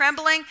 came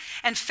trembling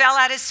and fell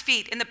at his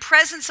feet. In the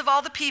presence of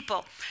all the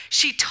people,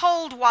 she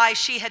told why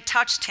she had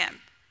touched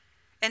him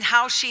and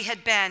how she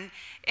had been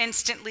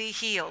instantly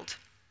healed.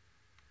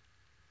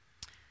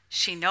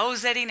 She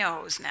knows that he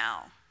knows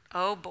now.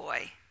 Oh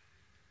boy.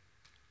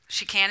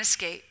 She can't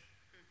escape.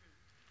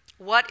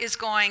 What is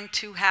going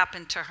to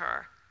happen to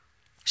her?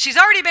 She's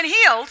already been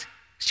healed.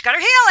 She got her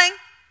healing.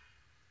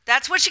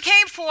 That's what she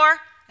came for,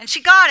 and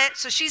she got it,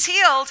 so she's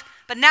healed.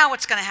 But now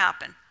what's going to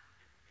happen?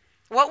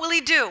 What will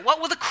he do? What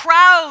will the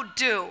crowd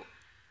do?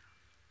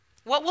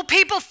 What will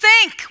people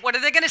think? What are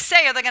they going to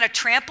say? Are they going to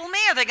trample me?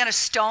 Are they going to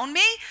stone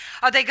me?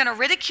 Are they going to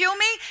ridicule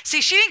me?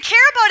 See, she didn't care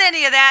about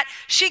any of that.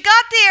 She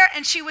got there,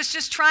 and she was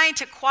just trying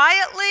to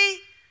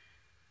quietly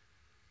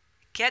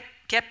get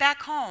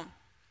back home.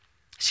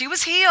 She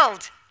was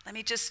healed. Let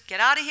me just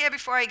get out of here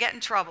before I get in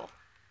trouble.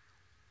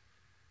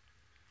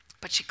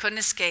 But she couldn't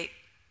escape.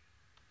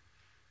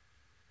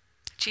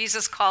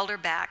 Jesus called her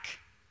back.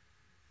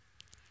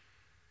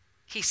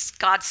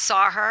 God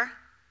saw her.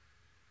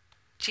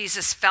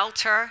 Jesus felt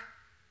her.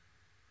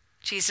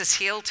 Jesus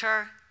healed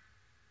her.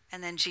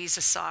 And then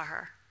Jesus saw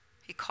her.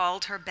 He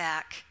called her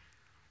back.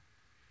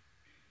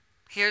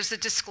 Here's the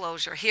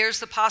disclosure.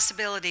 Here's the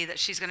possibility that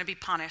she's going to be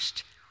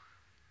punished.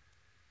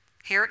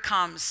 Here it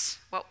comes.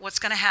 What's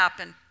going to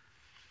happen?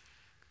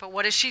 But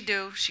what does she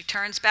do? She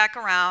turns back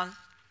around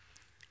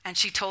and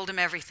she told him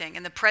everything.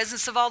 In the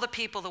presence of all the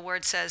people, the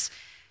word says,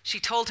 she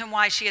told him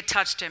why she had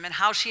touched him and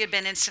how she had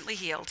been instantly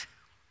healed.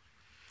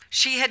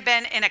 She had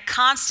been in a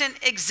constant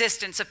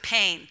existence of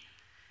pain,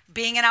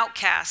 being an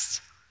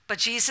outcast. But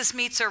Jesus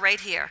meets her right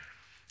here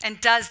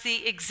and does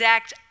the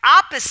exact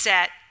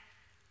opposite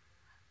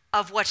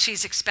of what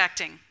she's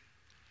expecting.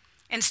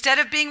 Instead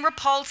of being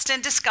repulsed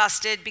and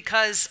disgusted,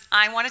 because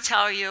I want to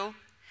tell you,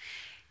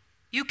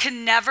 you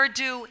can never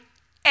do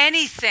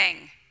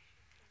anything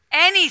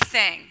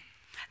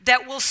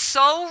that will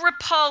so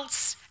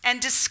repulse and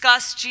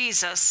disgust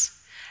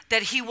Jesus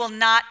that he will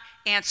not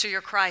answer your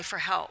cry for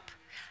help.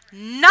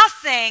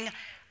 Nothing,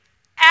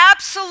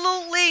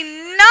 absolutely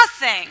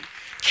nothing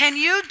can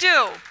you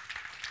do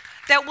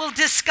that will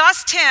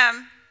disgust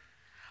him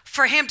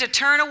for him to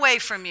turn away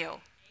from you?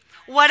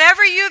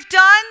 Whatever you've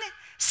done,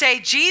 say,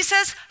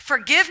 Jesus,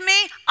 forgive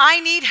me. I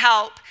need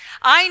help.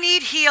 I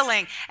need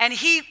healing. And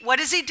what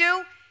does he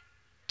do?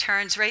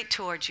 Turns right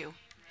towards you.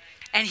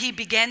 And he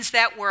begins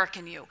that work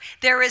in you.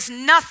 There is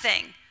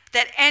nothing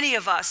that any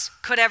of us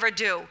could ever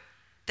do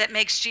that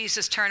makes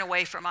Jesus turn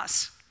away from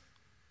us.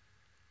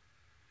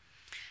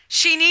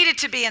 She needed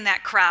to be in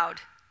that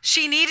crowd.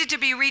 She needed to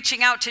be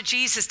reaching out to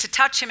Jesus to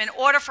touch him in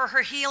order for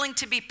her healing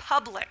to be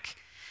public.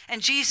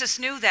 And Jesus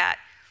knew that.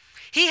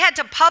 He had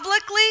to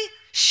publicly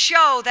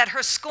show that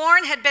her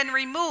scorn had been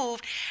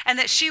removed and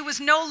that she was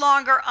no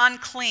longer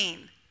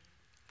unclean.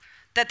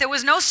 That there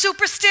was no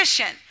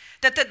superstition.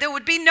 That there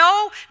would be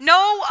no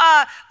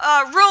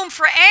room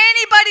for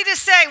anybody to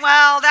say,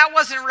 well, that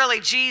wasn't really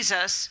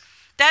Jesus.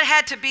 That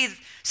had to be,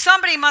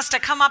 somebody must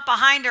have come up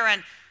behind her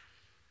and,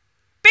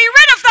 be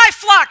rid of thy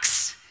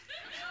flux.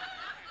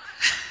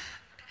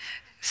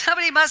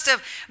 Somebody must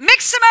have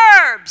mixed some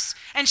herbs.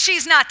 And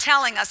she's not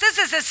telling us. This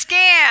is a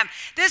scam.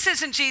 This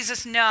isn't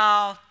Jesus.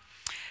 No.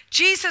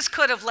 Jesus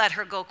could have let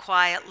her go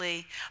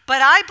quietly.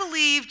 But I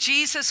believe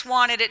Jesus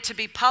wanted it to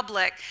be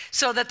public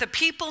so that the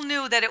people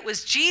knew that it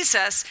was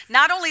Jesus,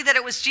 not only that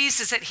it was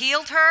Jesus that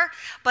healed her,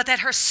 but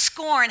that her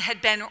scorn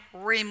had been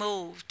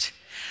removed.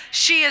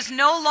 She is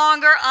no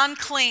longer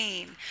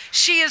unclean.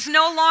 She is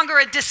no longer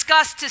a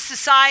disgust to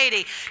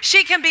society.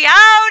 She can be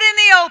out in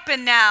the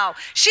open now.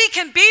 She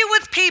can be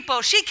with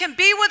people. She can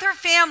be with her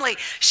family.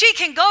 She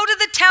can go to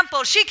the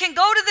temple. She can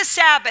go to the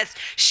Sabbath.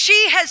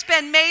 She has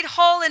been made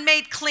whole and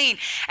made clean.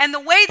 And the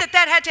way that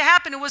had to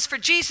happen was for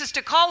Jesus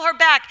to call her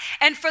back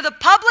and for the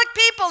public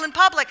people in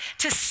public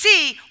to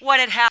see what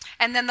had happened.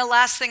 And then the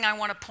last thing I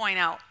want to point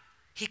out,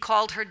 he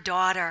called her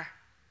daughter.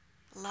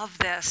 Love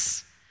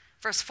this.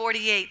 Verse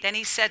 48, then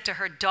he said to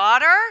her,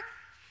 daughter.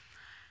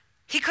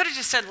 He could have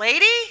just said,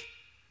 lady,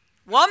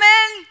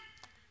 woman,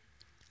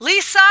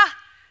 Lisa.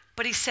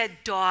 But he said,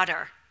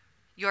 daughter,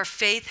 your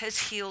faith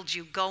has healed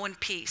you. Go in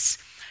peace.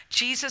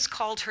 Jesus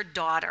called her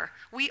daughter.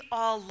 We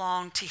all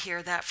long to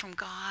hear that from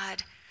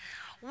God.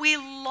 We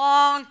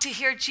long to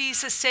hear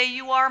Jesus say,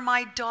 you are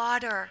my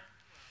daughter.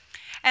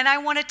 And I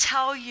want to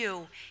tell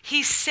you,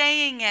 he's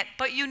saying it,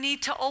 but you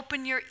need to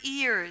open your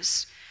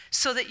ears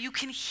so that you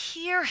can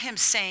hear him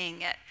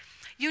saying it.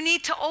 You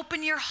need to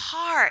open your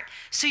heart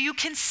so you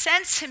can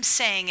sense him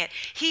saying it.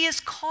 He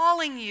is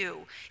calling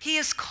you. He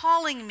is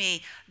calling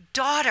me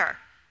daughter.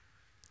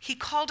 He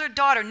called her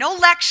daughter. No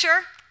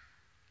lecture,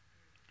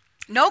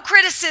 no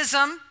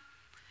criticism,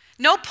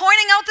 no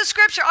pointing out the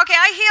scripture. Okay,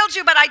 I healed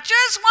you, but I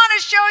just want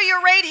to show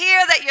you right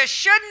here that you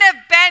shouldn't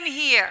have been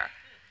here.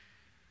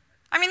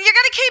 I mean, you're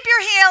going to keep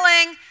your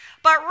healing,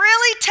 but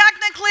really,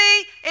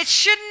 technically, it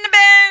shouldn't have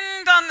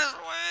been done this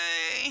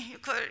way. You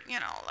could,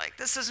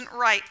 this isn't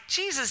right.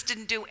 Jesus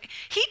didn't do it.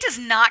 He does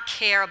not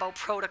care about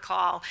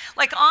protocol.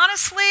 Like,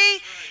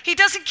 honestly, he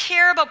doesn't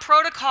care about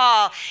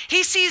protocol.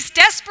 He sees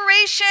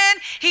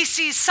desperation. He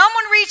sees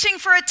someone reaching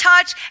for a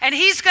touch, and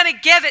he's going to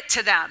give it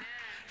to them.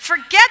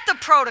 Forget the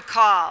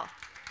protocol.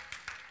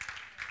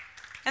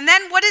 And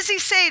then what does he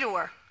say to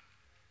her?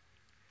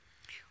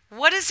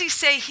 What does he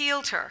say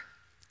healed her?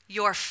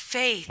 Your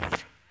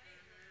faith.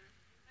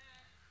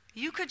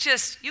 You could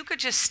just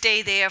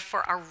stay there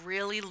for a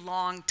really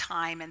long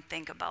time and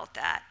think about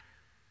that.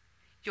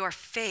 Your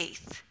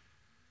faith.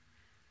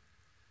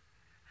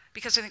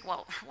 Because I think,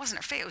 well, it wasn't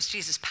her faith, it was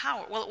Jesus'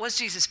 power. Well, it was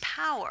Jesus'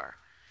 power.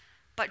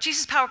 But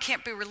Jesus' power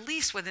can't be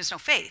released when there's no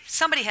faith.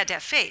 Somebody had to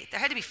have faith. There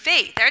had to be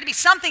faith. There had to be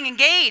something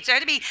engaged. There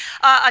had to be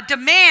a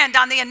demand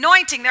on the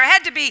anointing. There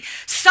had to be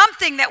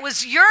something that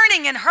was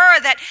yearning in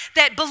her,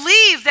 that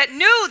believed, that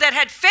knew, that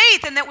had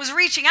faith, and that was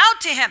reaching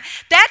out to him.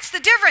 That's the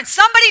difference.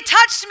 Somebody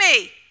touched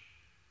me.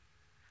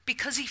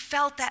 Because he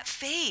felt that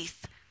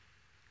faith.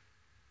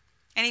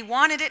 And he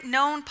wanted it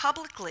known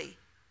publicly.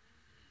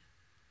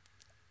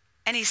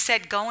 And he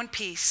said, go in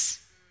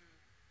peace.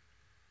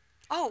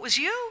 Oh, it was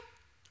you?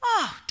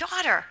 Oh,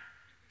 daughter,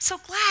 so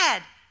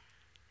glad.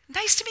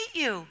 Nice to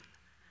meet you.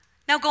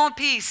 Now go in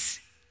peace.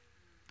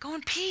 Go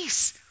in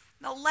peace.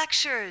 No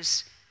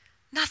lectures,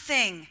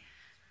 nothing.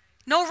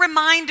 No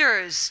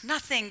reminders,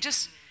 nothing.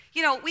 Just,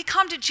 we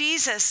come to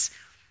Jesus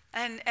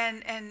and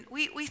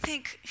we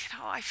think,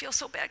 I feel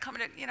so bad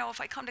coming to,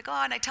 if I come to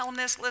God and I tell him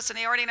this, listen,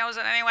 he already knows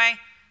it anyway.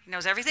 He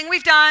knows everything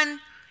we've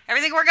done,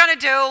 everything we're going to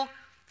do.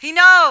 He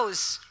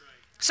knows.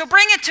 So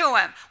bring it to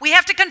him. We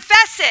have to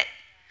confess it.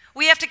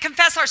 We have to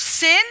confess our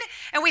sin,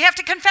 and we have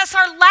to confess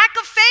our lack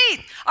of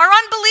faith, our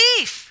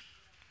unbelief.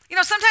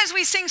 Sometimes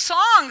we sing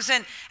songs,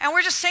 and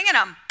we're just singing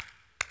them.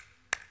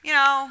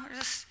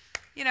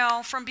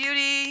 From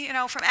beauty,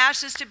 from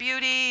ashes to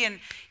beauty, and,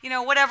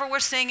 whatever we're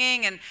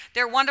singing, and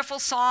they're wonderful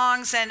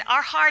songs, and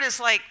our heart is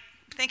like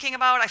thinking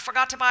about, I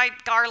forgot to buy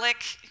garlic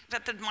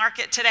at the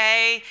market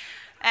today,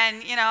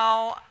 and,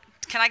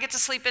 can I get to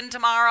sleep in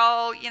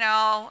tomorrow?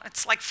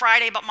 It's like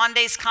Friday, but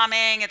Monday's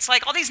coming. It's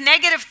like all these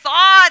negative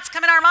thoughts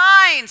come in our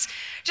minds.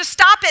 Just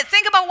stop it.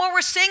 Think about what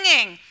we're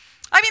singing.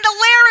 I mean, the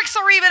lyrics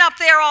are even up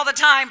there all the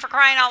time, for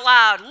crying out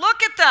loud.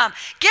 Look at them.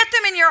 Get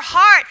them in your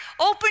heart.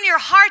 Open your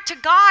heart to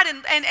God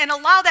and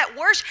allow that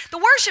worship. The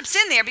worship's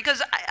in there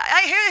because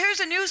here's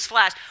a news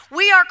flash.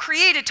 We are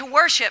created to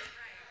worship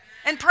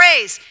and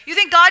praise. You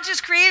think God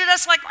just created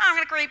us like, I'm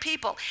going to create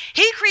people.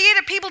 He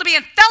created people to be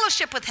in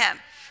fellowship with him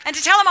and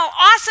to tell him how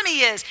awesome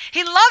he is.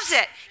 He loves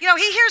it. You know,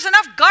 he hears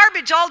enough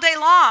garbage all day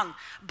long.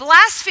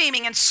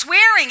 Blaspheming and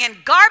swearing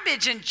and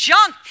garbage and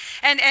junk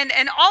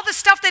and all the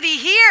stuff that he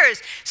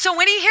hears. So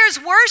when he hears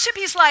worship,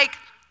 he's like,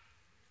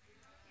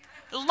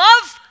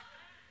 love.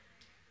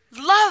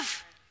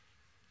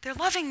 They're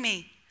loving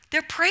me.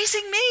 They're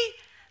praising me.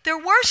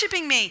 They're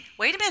worshiping me.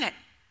 Wait a minute.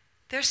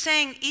 They're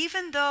saying,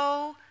 even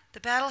though the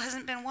battle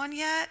hasn't been won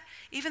yet,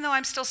 even though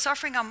I'm still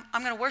suffering, I'm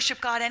going to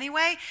worship God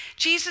anyway.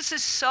 Jesus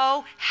is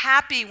so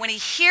happy when he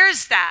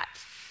hears that.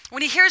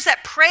 When he hears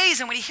that praise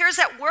and when he hears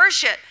that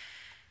worship,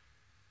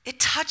 it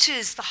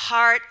touches the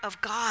heart of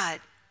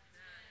God.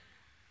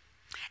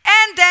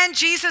 And then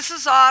Jesus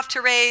is off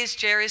to raise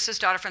Jairus'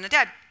 daughter from the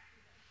dead.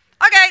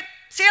 Okay,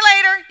 see you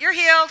later. You're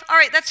healed. All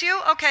right, that's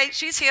you? Okay,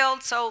 she's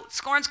healed. So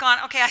scorn's gone.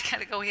 Okay, I got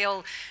to go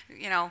heal,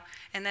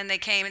 And then they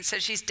came and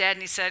said, she's dead.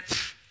 And he said,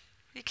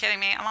 are you kidding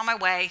me? I'm on my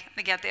way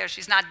to get there.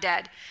 She's not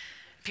dead.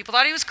 People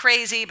thought he was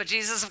crazy, but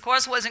Jesus, of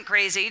course, wasn't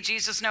crazy.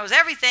 Jesus knows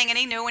everything, and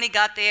he knew when he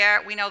got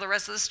there. We know the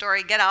rest of the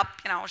story. Get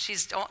up.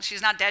 She's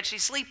not dead.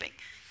 She's sleeping.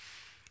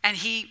 And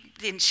she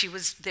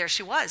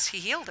was. He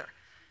healed her.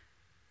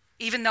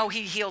 Even though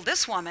he healed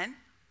this woman,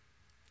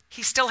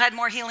 he still had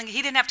more healing.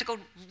 He didn't have to go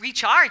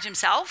recharge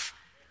himself.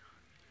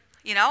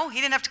 He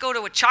didn't have to go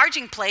to a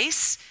charging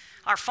place.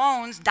 Our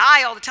phones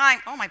die all the time.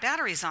 Oh, my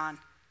battery's on.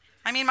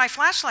 My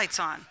flashlight's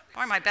on.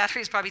 Boy, my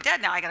battery's probably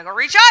dead now. I got to go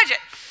recharge it.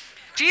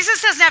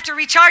 Jesus doesn't have to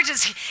recharge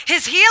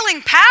his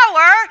healing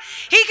power.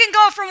 He can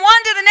go from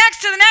one to the next,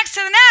 to the next,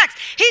 to the next.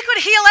 He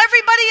could heal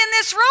everybody in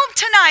this room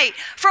tonight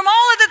from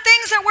all of the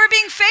things that we're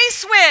being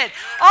faced with.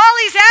 All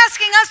he's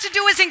asking us to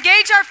do is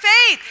engage our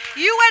faith.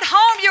 You at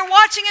home, you're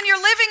watching in your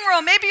living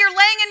room. Maybe you're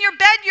laying in your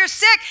bed, you're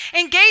sick.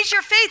 Engage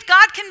your faith.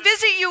 God can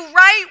visit you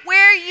right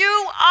where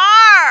you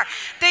are.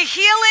 The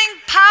healing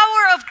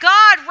power of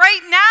God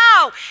right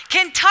now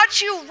can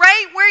touch you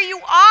right where you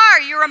are.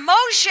 Your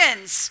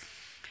emotions,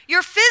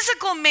 your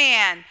physical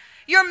man,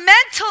 your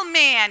mental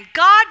man.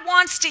 God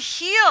wants to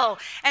heal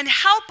and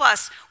help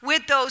us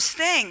with those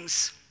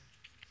things.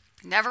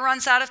 Never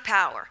runs out of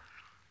power.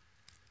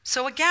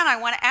 So again, I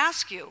want to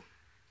ask you,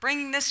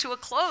 bringing this to a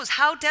close,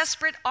 how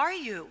desperate are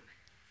you?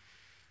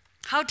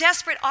 How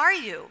desperate are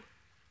you?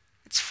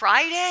 It's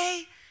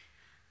Friday.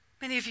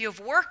 Many of you have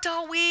worked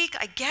all week.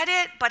 I get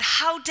it. But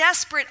how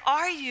desperate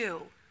are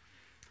you?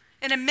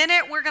 In a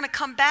minute, we're going to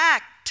come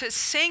back to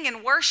sing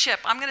and worship.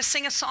 I'm going to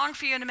sing a song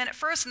for you in a minute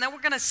first, and then we're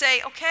going to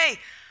say, okay,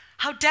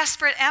 how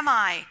desperate am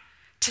I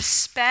to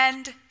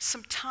spend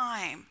some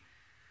time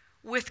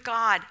with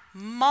God,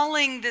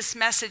 mulling this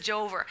message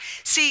over?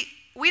 See,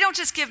 we don't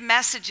just give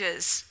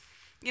messages,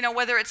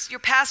 whether it's your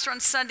pastor on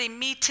Sunday,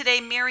 me today,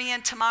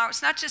 Marianne tomorrow.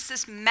 It's not just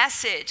this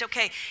message.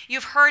 Okay,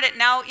 you've heard it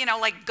now,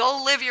 like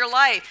go live your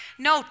life.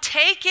 No,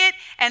 take it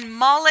and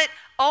mull it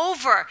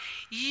over.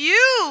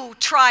 You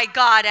try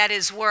God at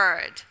his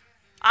word.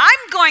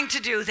 I'm going to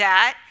do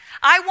that.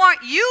 I want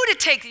you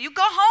to you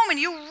go home and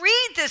you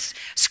read this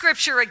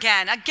scripture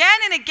again and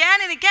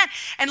again,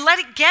 and let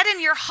it get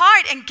in your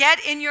heart and get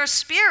in your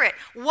spirit.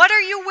 What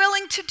are you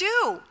willing to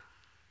do?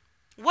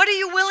 What are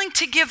you willing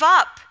to give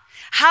up?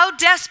 How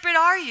desperate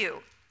are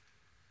you?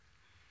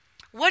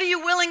 What are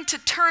you willing to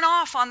turn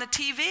off on the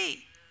TV?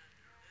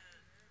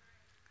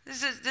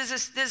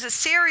 There's a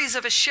series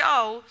of a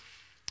show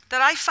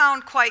that I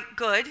found quite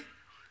good.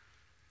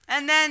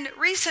 And then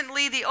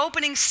recently, the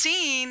opening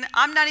scene,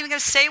 I'm not even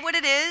going to say what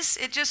it is.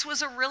 It just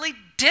was a really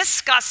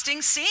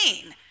disgusting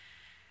scene.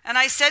 And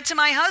I said to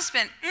my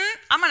husband,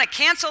 I'm going to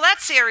cancel that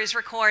series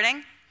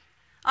recording.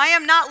 I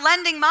am not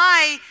lending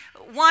my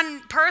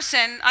one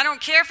person. I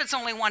don't care if it's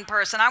only one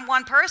person. I'm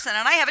one person,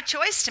 and I have a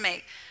choice to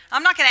make.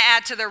 I'm not going to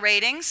add to their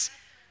ratings.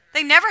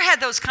 They never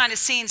had those kind of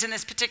scenes in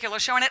this particular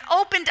show, and it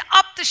opened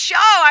up the show.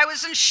 I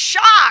was in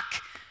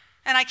shock,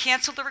 and I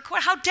canceled the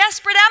recording. How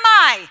desperate am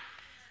I?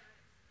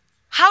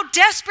 How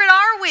desperate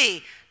are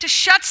we to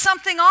shut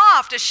something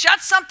off, to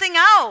shut something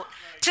out,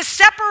 to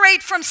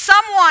separate from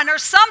someone or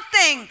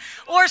something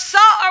or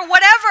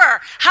whatever?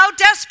 How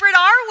desperate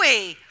are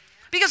we?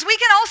 Because we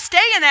can all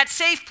stay in that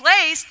safe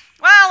place.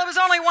 Well, it was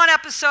only one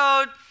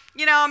episode.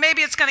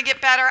 Maybe it's going to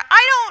get better.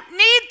 I don't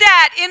need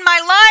that in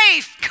my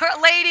life,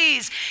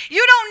 ladies.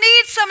 You don't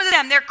need some of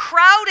them. They're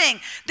crowding.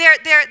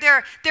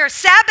 They're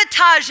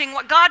sabotaging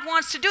what God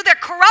wants to do. They're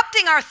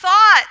corrupting our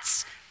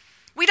thoughts.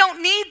 We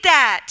don't need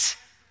that.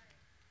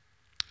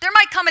 There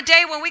might come a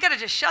day when we got to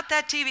just shut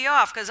that TV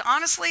off because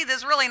honestly,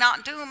 there's really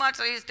not too much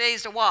these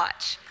days to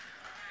watch.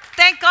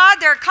 Thank God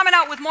they're coming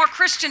out with more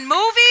Christian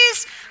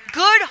movies,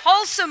 good,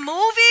 wholesome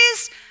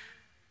movies.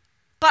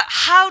 But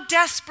how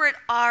desperate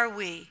are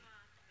we?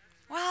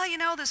 Well,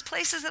 there's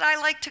places that I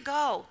like to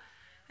go,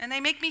 and they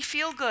make me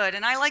feel good,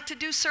 and I like to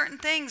do certain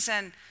things.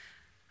 And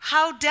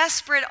how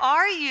desperate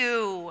are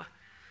you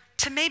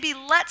to maybe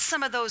let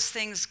some of those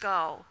things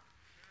go.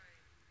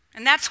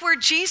 And that's where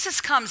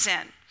Jesus comes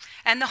in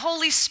and the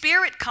Holy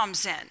Spirit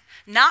comes in.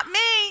 Not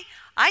me.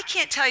 I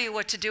can't tell you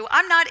what to do.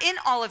 I'm not in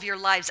all of your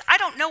lives. I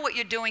don't know what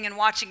you're doing and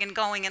watching and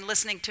going and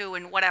listening to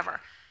and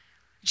whatever.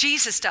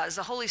 Jesus does.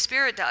 The Holy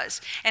Spirit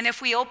does. And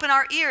if we open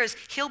our ears,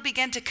 he'll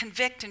begin to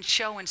convict and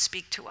show and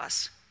speak to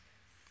us.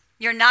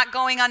 You're not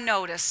going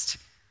unnoticed.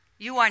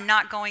 You are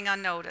not going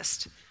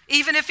unnoticed.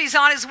 Even if he's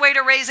on his way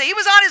to raise it. He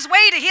was on his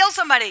way to heal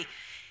somebody.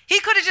 He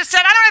could have just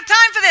said, I don't have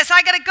time for this.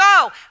 I got to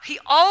go. He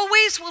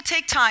always will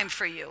take time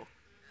for you.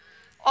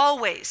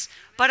 Always.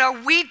 But are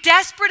we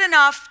desperate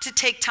enough to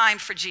take time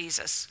for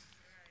Jesus?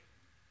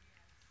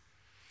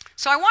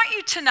 So I want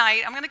you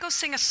tonight, I'm going to go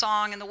sing a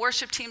song, and the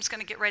worship team's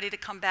going to get ready to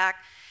come back.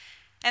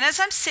 And as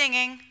I'm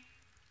singing,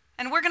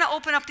 and we're going to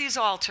open up these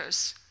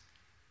altars,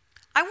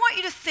 I want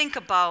you to think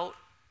about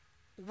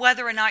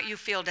whether or not you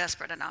feel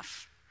desperate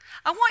enough.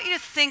 I want you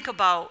to think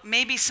about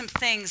maybe some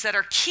things that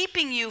are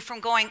keeping you from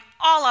going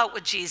all out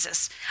with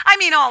Jesus. I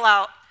mean all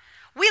out.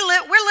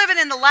 We're living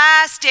in the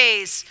last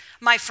days,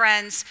 my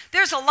friends.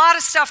 There's a lot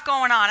of stuff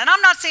going on. And I'm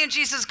not saying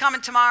Jesus is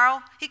coming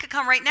tomorrow. He could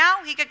come right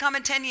now. He could come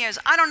in 10 years.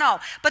 I don't know.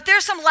 But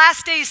there's some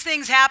last days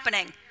things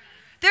happening.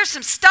 There's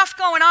some stuff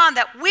going on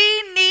that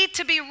we need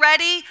to be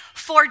ready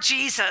for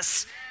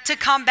Jesus to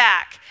come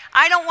back.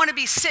 I don't want to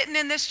be sitting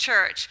in this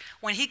church.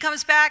 When he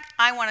comes back,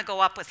 I want to go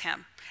up with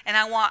him. And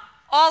I want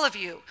all of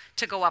you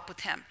to go up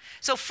with him.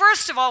 So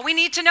first of all, we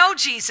need to know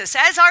Jesus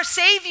as our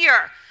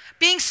Savior.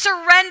 Being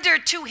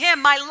surrendered to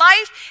him. My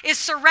life is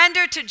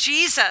surrendered to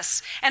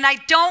Jesus. And I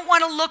don't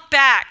want to look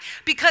back.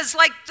 Because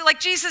like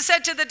Jesus said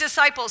to the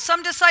disciples,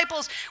 some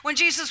disciples, when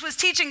Jesus was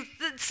teaching,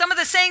 some of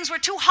the sayings were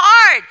too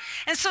hard.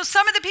 And so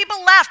some of the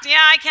people left.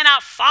 Yeah, I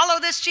cannot follow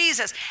this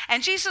Jesus.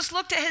 And Jesus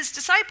looked at his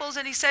disciples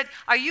and he said,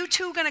 are you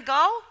two going to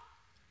go?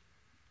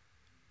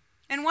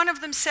 And one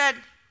of them said,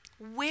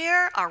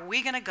 where are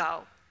we going to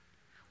go?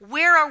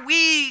 Where are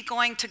we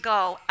going to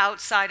go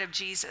outside of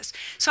Jesus?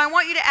 So I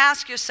want you to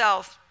ask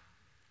yourself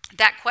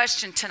that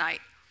question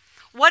tonight.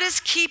 What is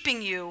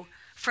keeping you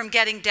from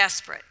getting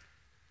desperate?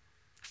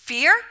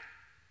 Fear?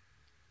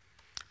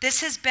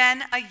 This has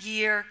been a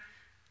year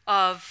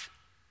of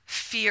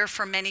fear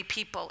for many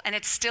people, and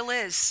it still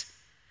is.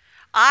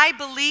 I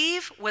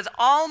believe with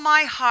all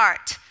my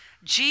heart,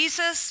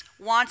 Jesus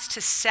wants to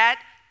set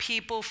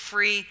people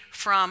free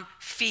from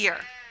fear.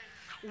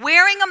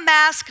 Wearing a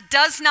mask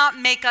does not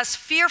make us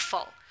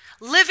fearful.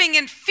 Living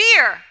in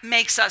fear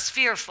makes us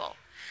fearful.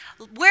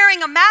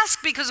 Wearing a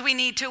mask because we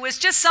need to is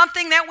just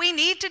something that we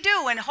need to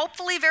do, and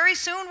hopefully very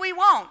soon we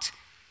won't.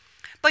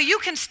 But you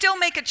can still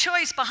make a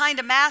choice behind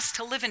a mask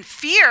to live in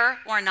fear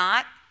or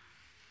not.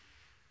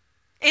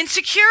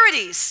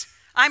 Insecurities.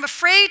 I'm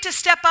afraid to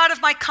step out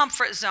of my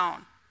comfort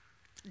zone.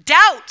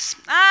 Doubts.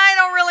 I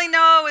don't really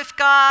know if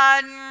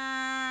God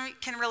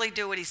can really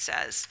do what he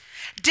says.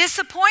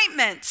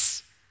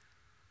 Disappointments.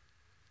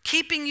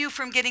 Keeping you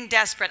from getting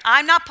desperate.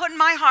 I'm not putting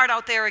my heart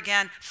out there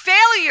again.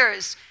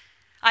 Failures.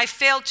 I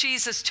failed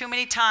Jesus too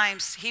many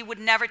times. He would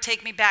never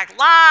take me back.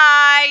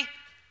 Lie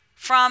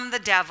from the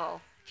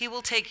devil. He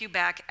will take you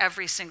back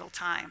every single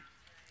time.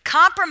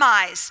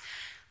 Compromise.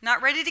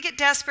 Not ready to get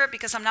desperate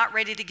because I'm not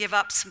ready to give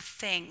up some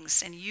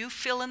things. And you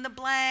fill in the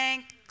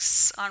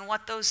blanks on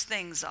what those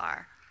things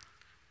are.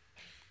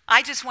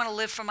 I just want to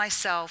live for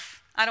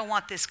myself. I don't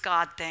want this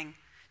God thing.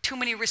 Too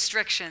many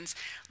restrictions.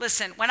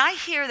 Listen, when I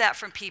hear that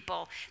from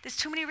people, there's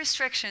too many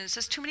restrictions,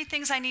 there's too many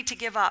things I need to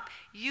give up.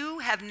 You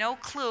have no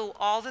clue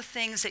all the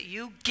things that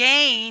you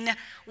gain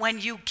when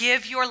you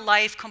give your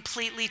life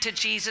completely to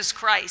Jesus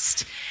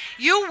Christ.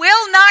 You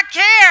will not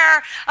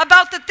care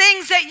about the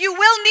things that you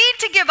will need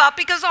to give up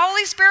because the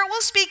Holy Spirit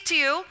will speak to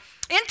you.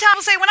 In time,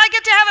 will say, when I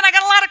get to heaven, I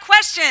got a lot of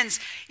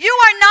questions. You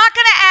are not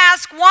going to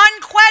ask one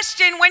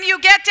question when you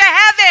get to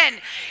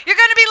heaven. You're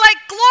going to be like,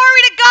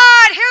 glory to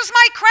God, here's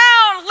my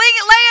crown, lay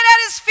it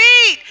at his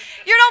feet.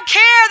 You don't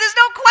care. There's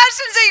no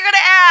questions that you're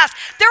going to ask.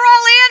 They're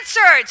all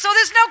answered, so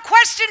there's no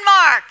question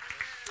mark.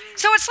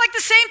 So it's like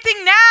the same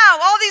thing now.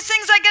 All these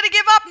things I got to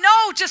give up.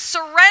 No, just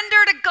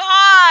surrender to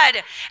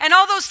God. And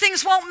all those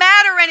things won't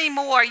matter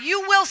anymore.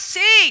 You will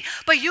see.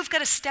 But you've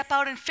got to step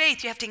out in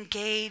faith. You have to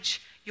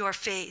engage your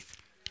faith.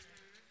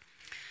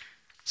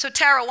 So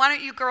Tara, why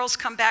don't you girls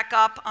come back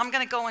up? I'm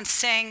going to go and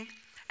sing.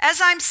 As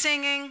I'm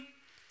singing,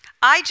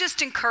 I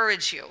just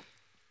encourage you.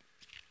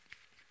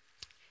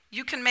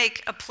 You can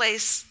make a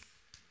place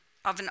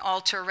of an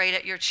altar right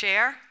at your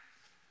chair.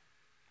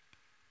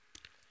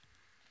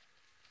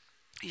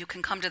 You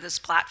can come to this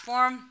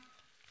platform.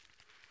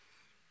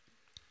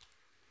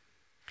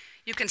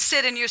 You can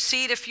sit in your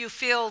seat if you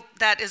feel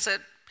that is a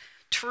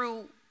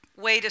true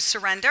way to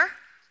surrender.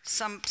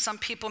 Some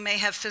people may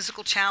have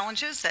physical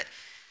challenges that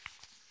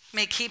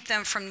may keep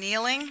them from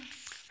kneeling.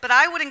 But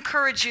I would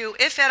encourage you,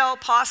 if at all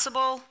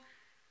possible,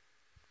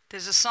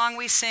 there's a song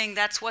we sing,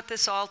 that's what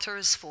this altar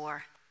is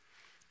for.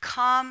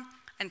 Come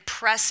and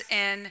press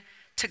in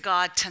to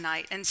God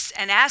tonight and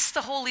ask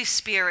the Holy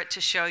Spirit to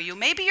show you.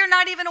 Maybe you're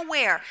not even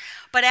aware,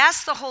 but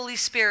ask the Holy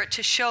Spirit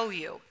to show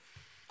you,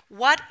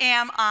 what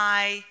am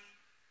I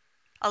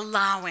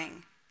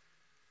allowing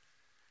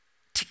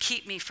to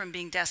keep me from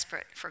being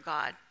desperate for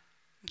God.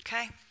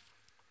 Okay?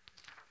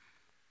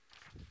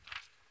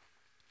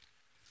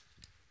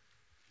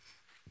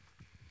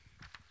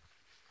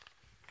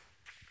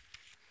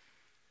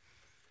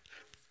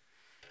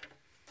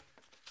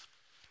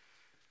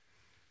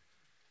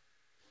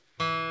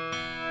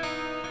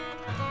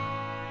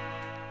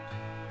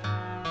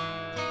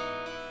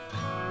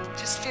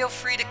 Just feel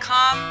free to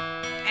come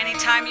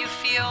anytime you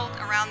feel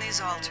around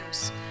these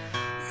altars.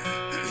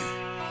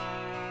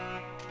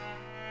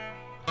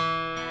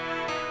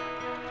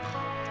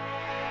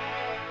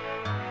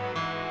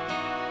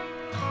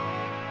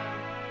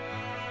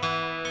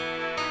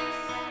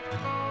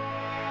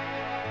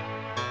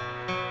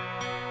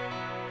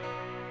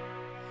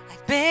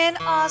 I've been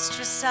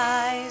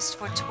ostracized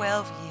for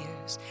 12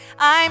 years.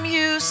 I'm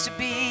used to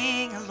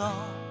being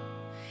alone.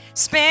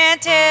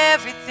 Spent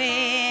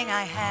everything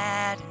I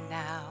had and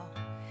now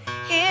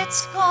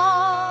it's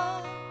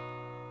gone.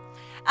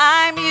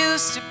 I'm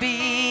used to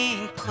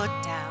being put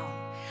down.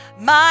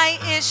 My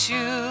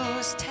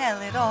issues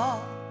tell it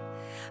all.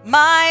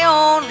 My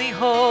only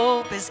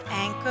hope is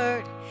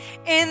anchored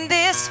in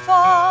this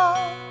fall.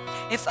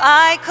 If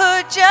I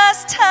could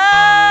just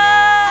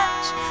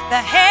touch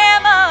the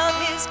hem of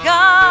his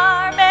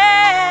garment,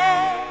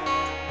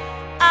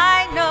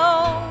 I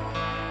know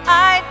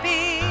I'd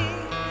be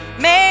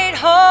made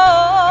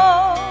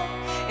whole.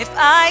 If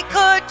I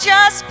could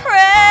just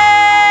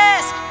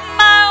press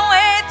my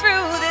way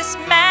through this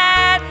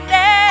madness,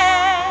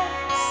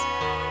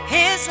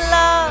 his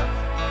love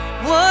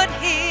would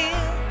heal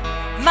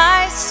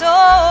my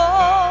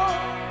soul.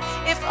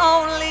 If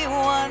only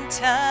one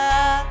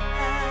touch.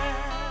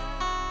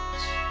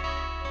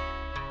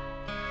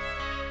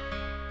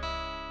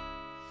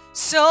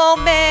 So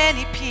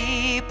many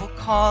people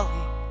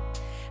calling,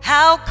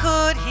 how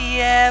could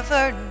he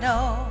ever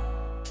know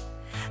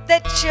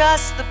that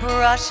just the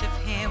brush of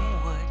him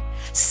would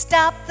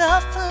stop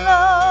the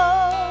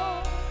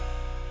flow?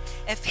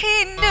 If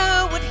he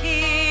knew, would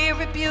he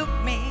rebuke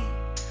me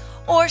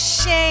or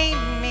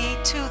shame me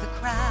to the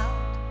crowd?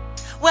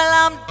 Well,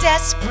 I'm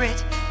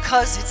desperate,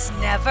 'cause it's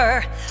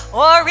never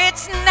or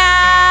it's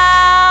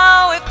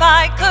now. If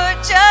I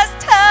could just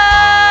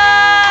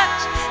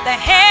touch the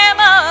hem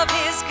of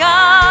his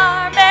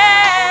garment,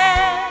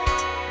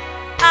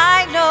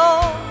 I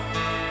know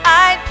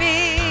I'd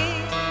be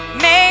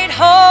made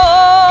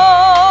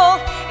whole.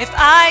 If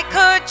I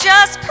could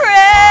just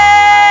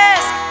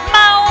press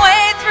my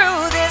way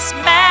through this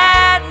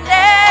madness,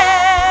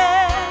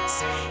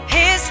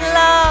 his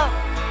love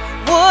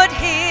would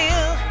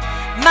heal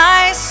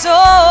my soul.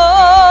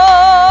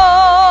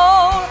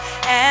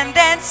 And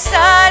then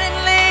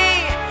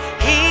suddenly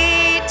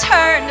he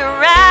turned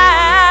around.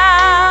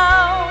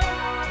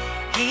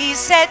 He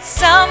said,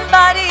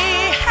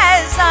 somebody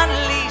has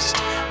unleashed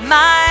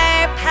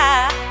my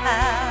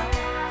power.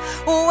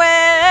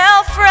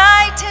 Well,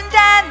 frightened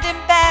and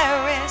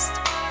embarrassed,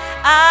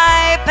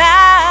 I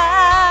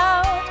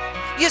bowed.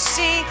 You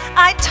see,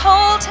 I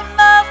told him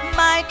of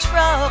my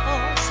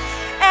troubles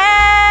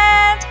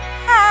and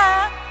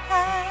how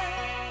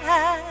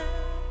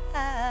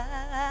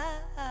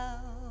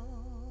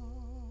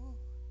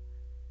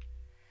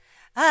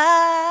I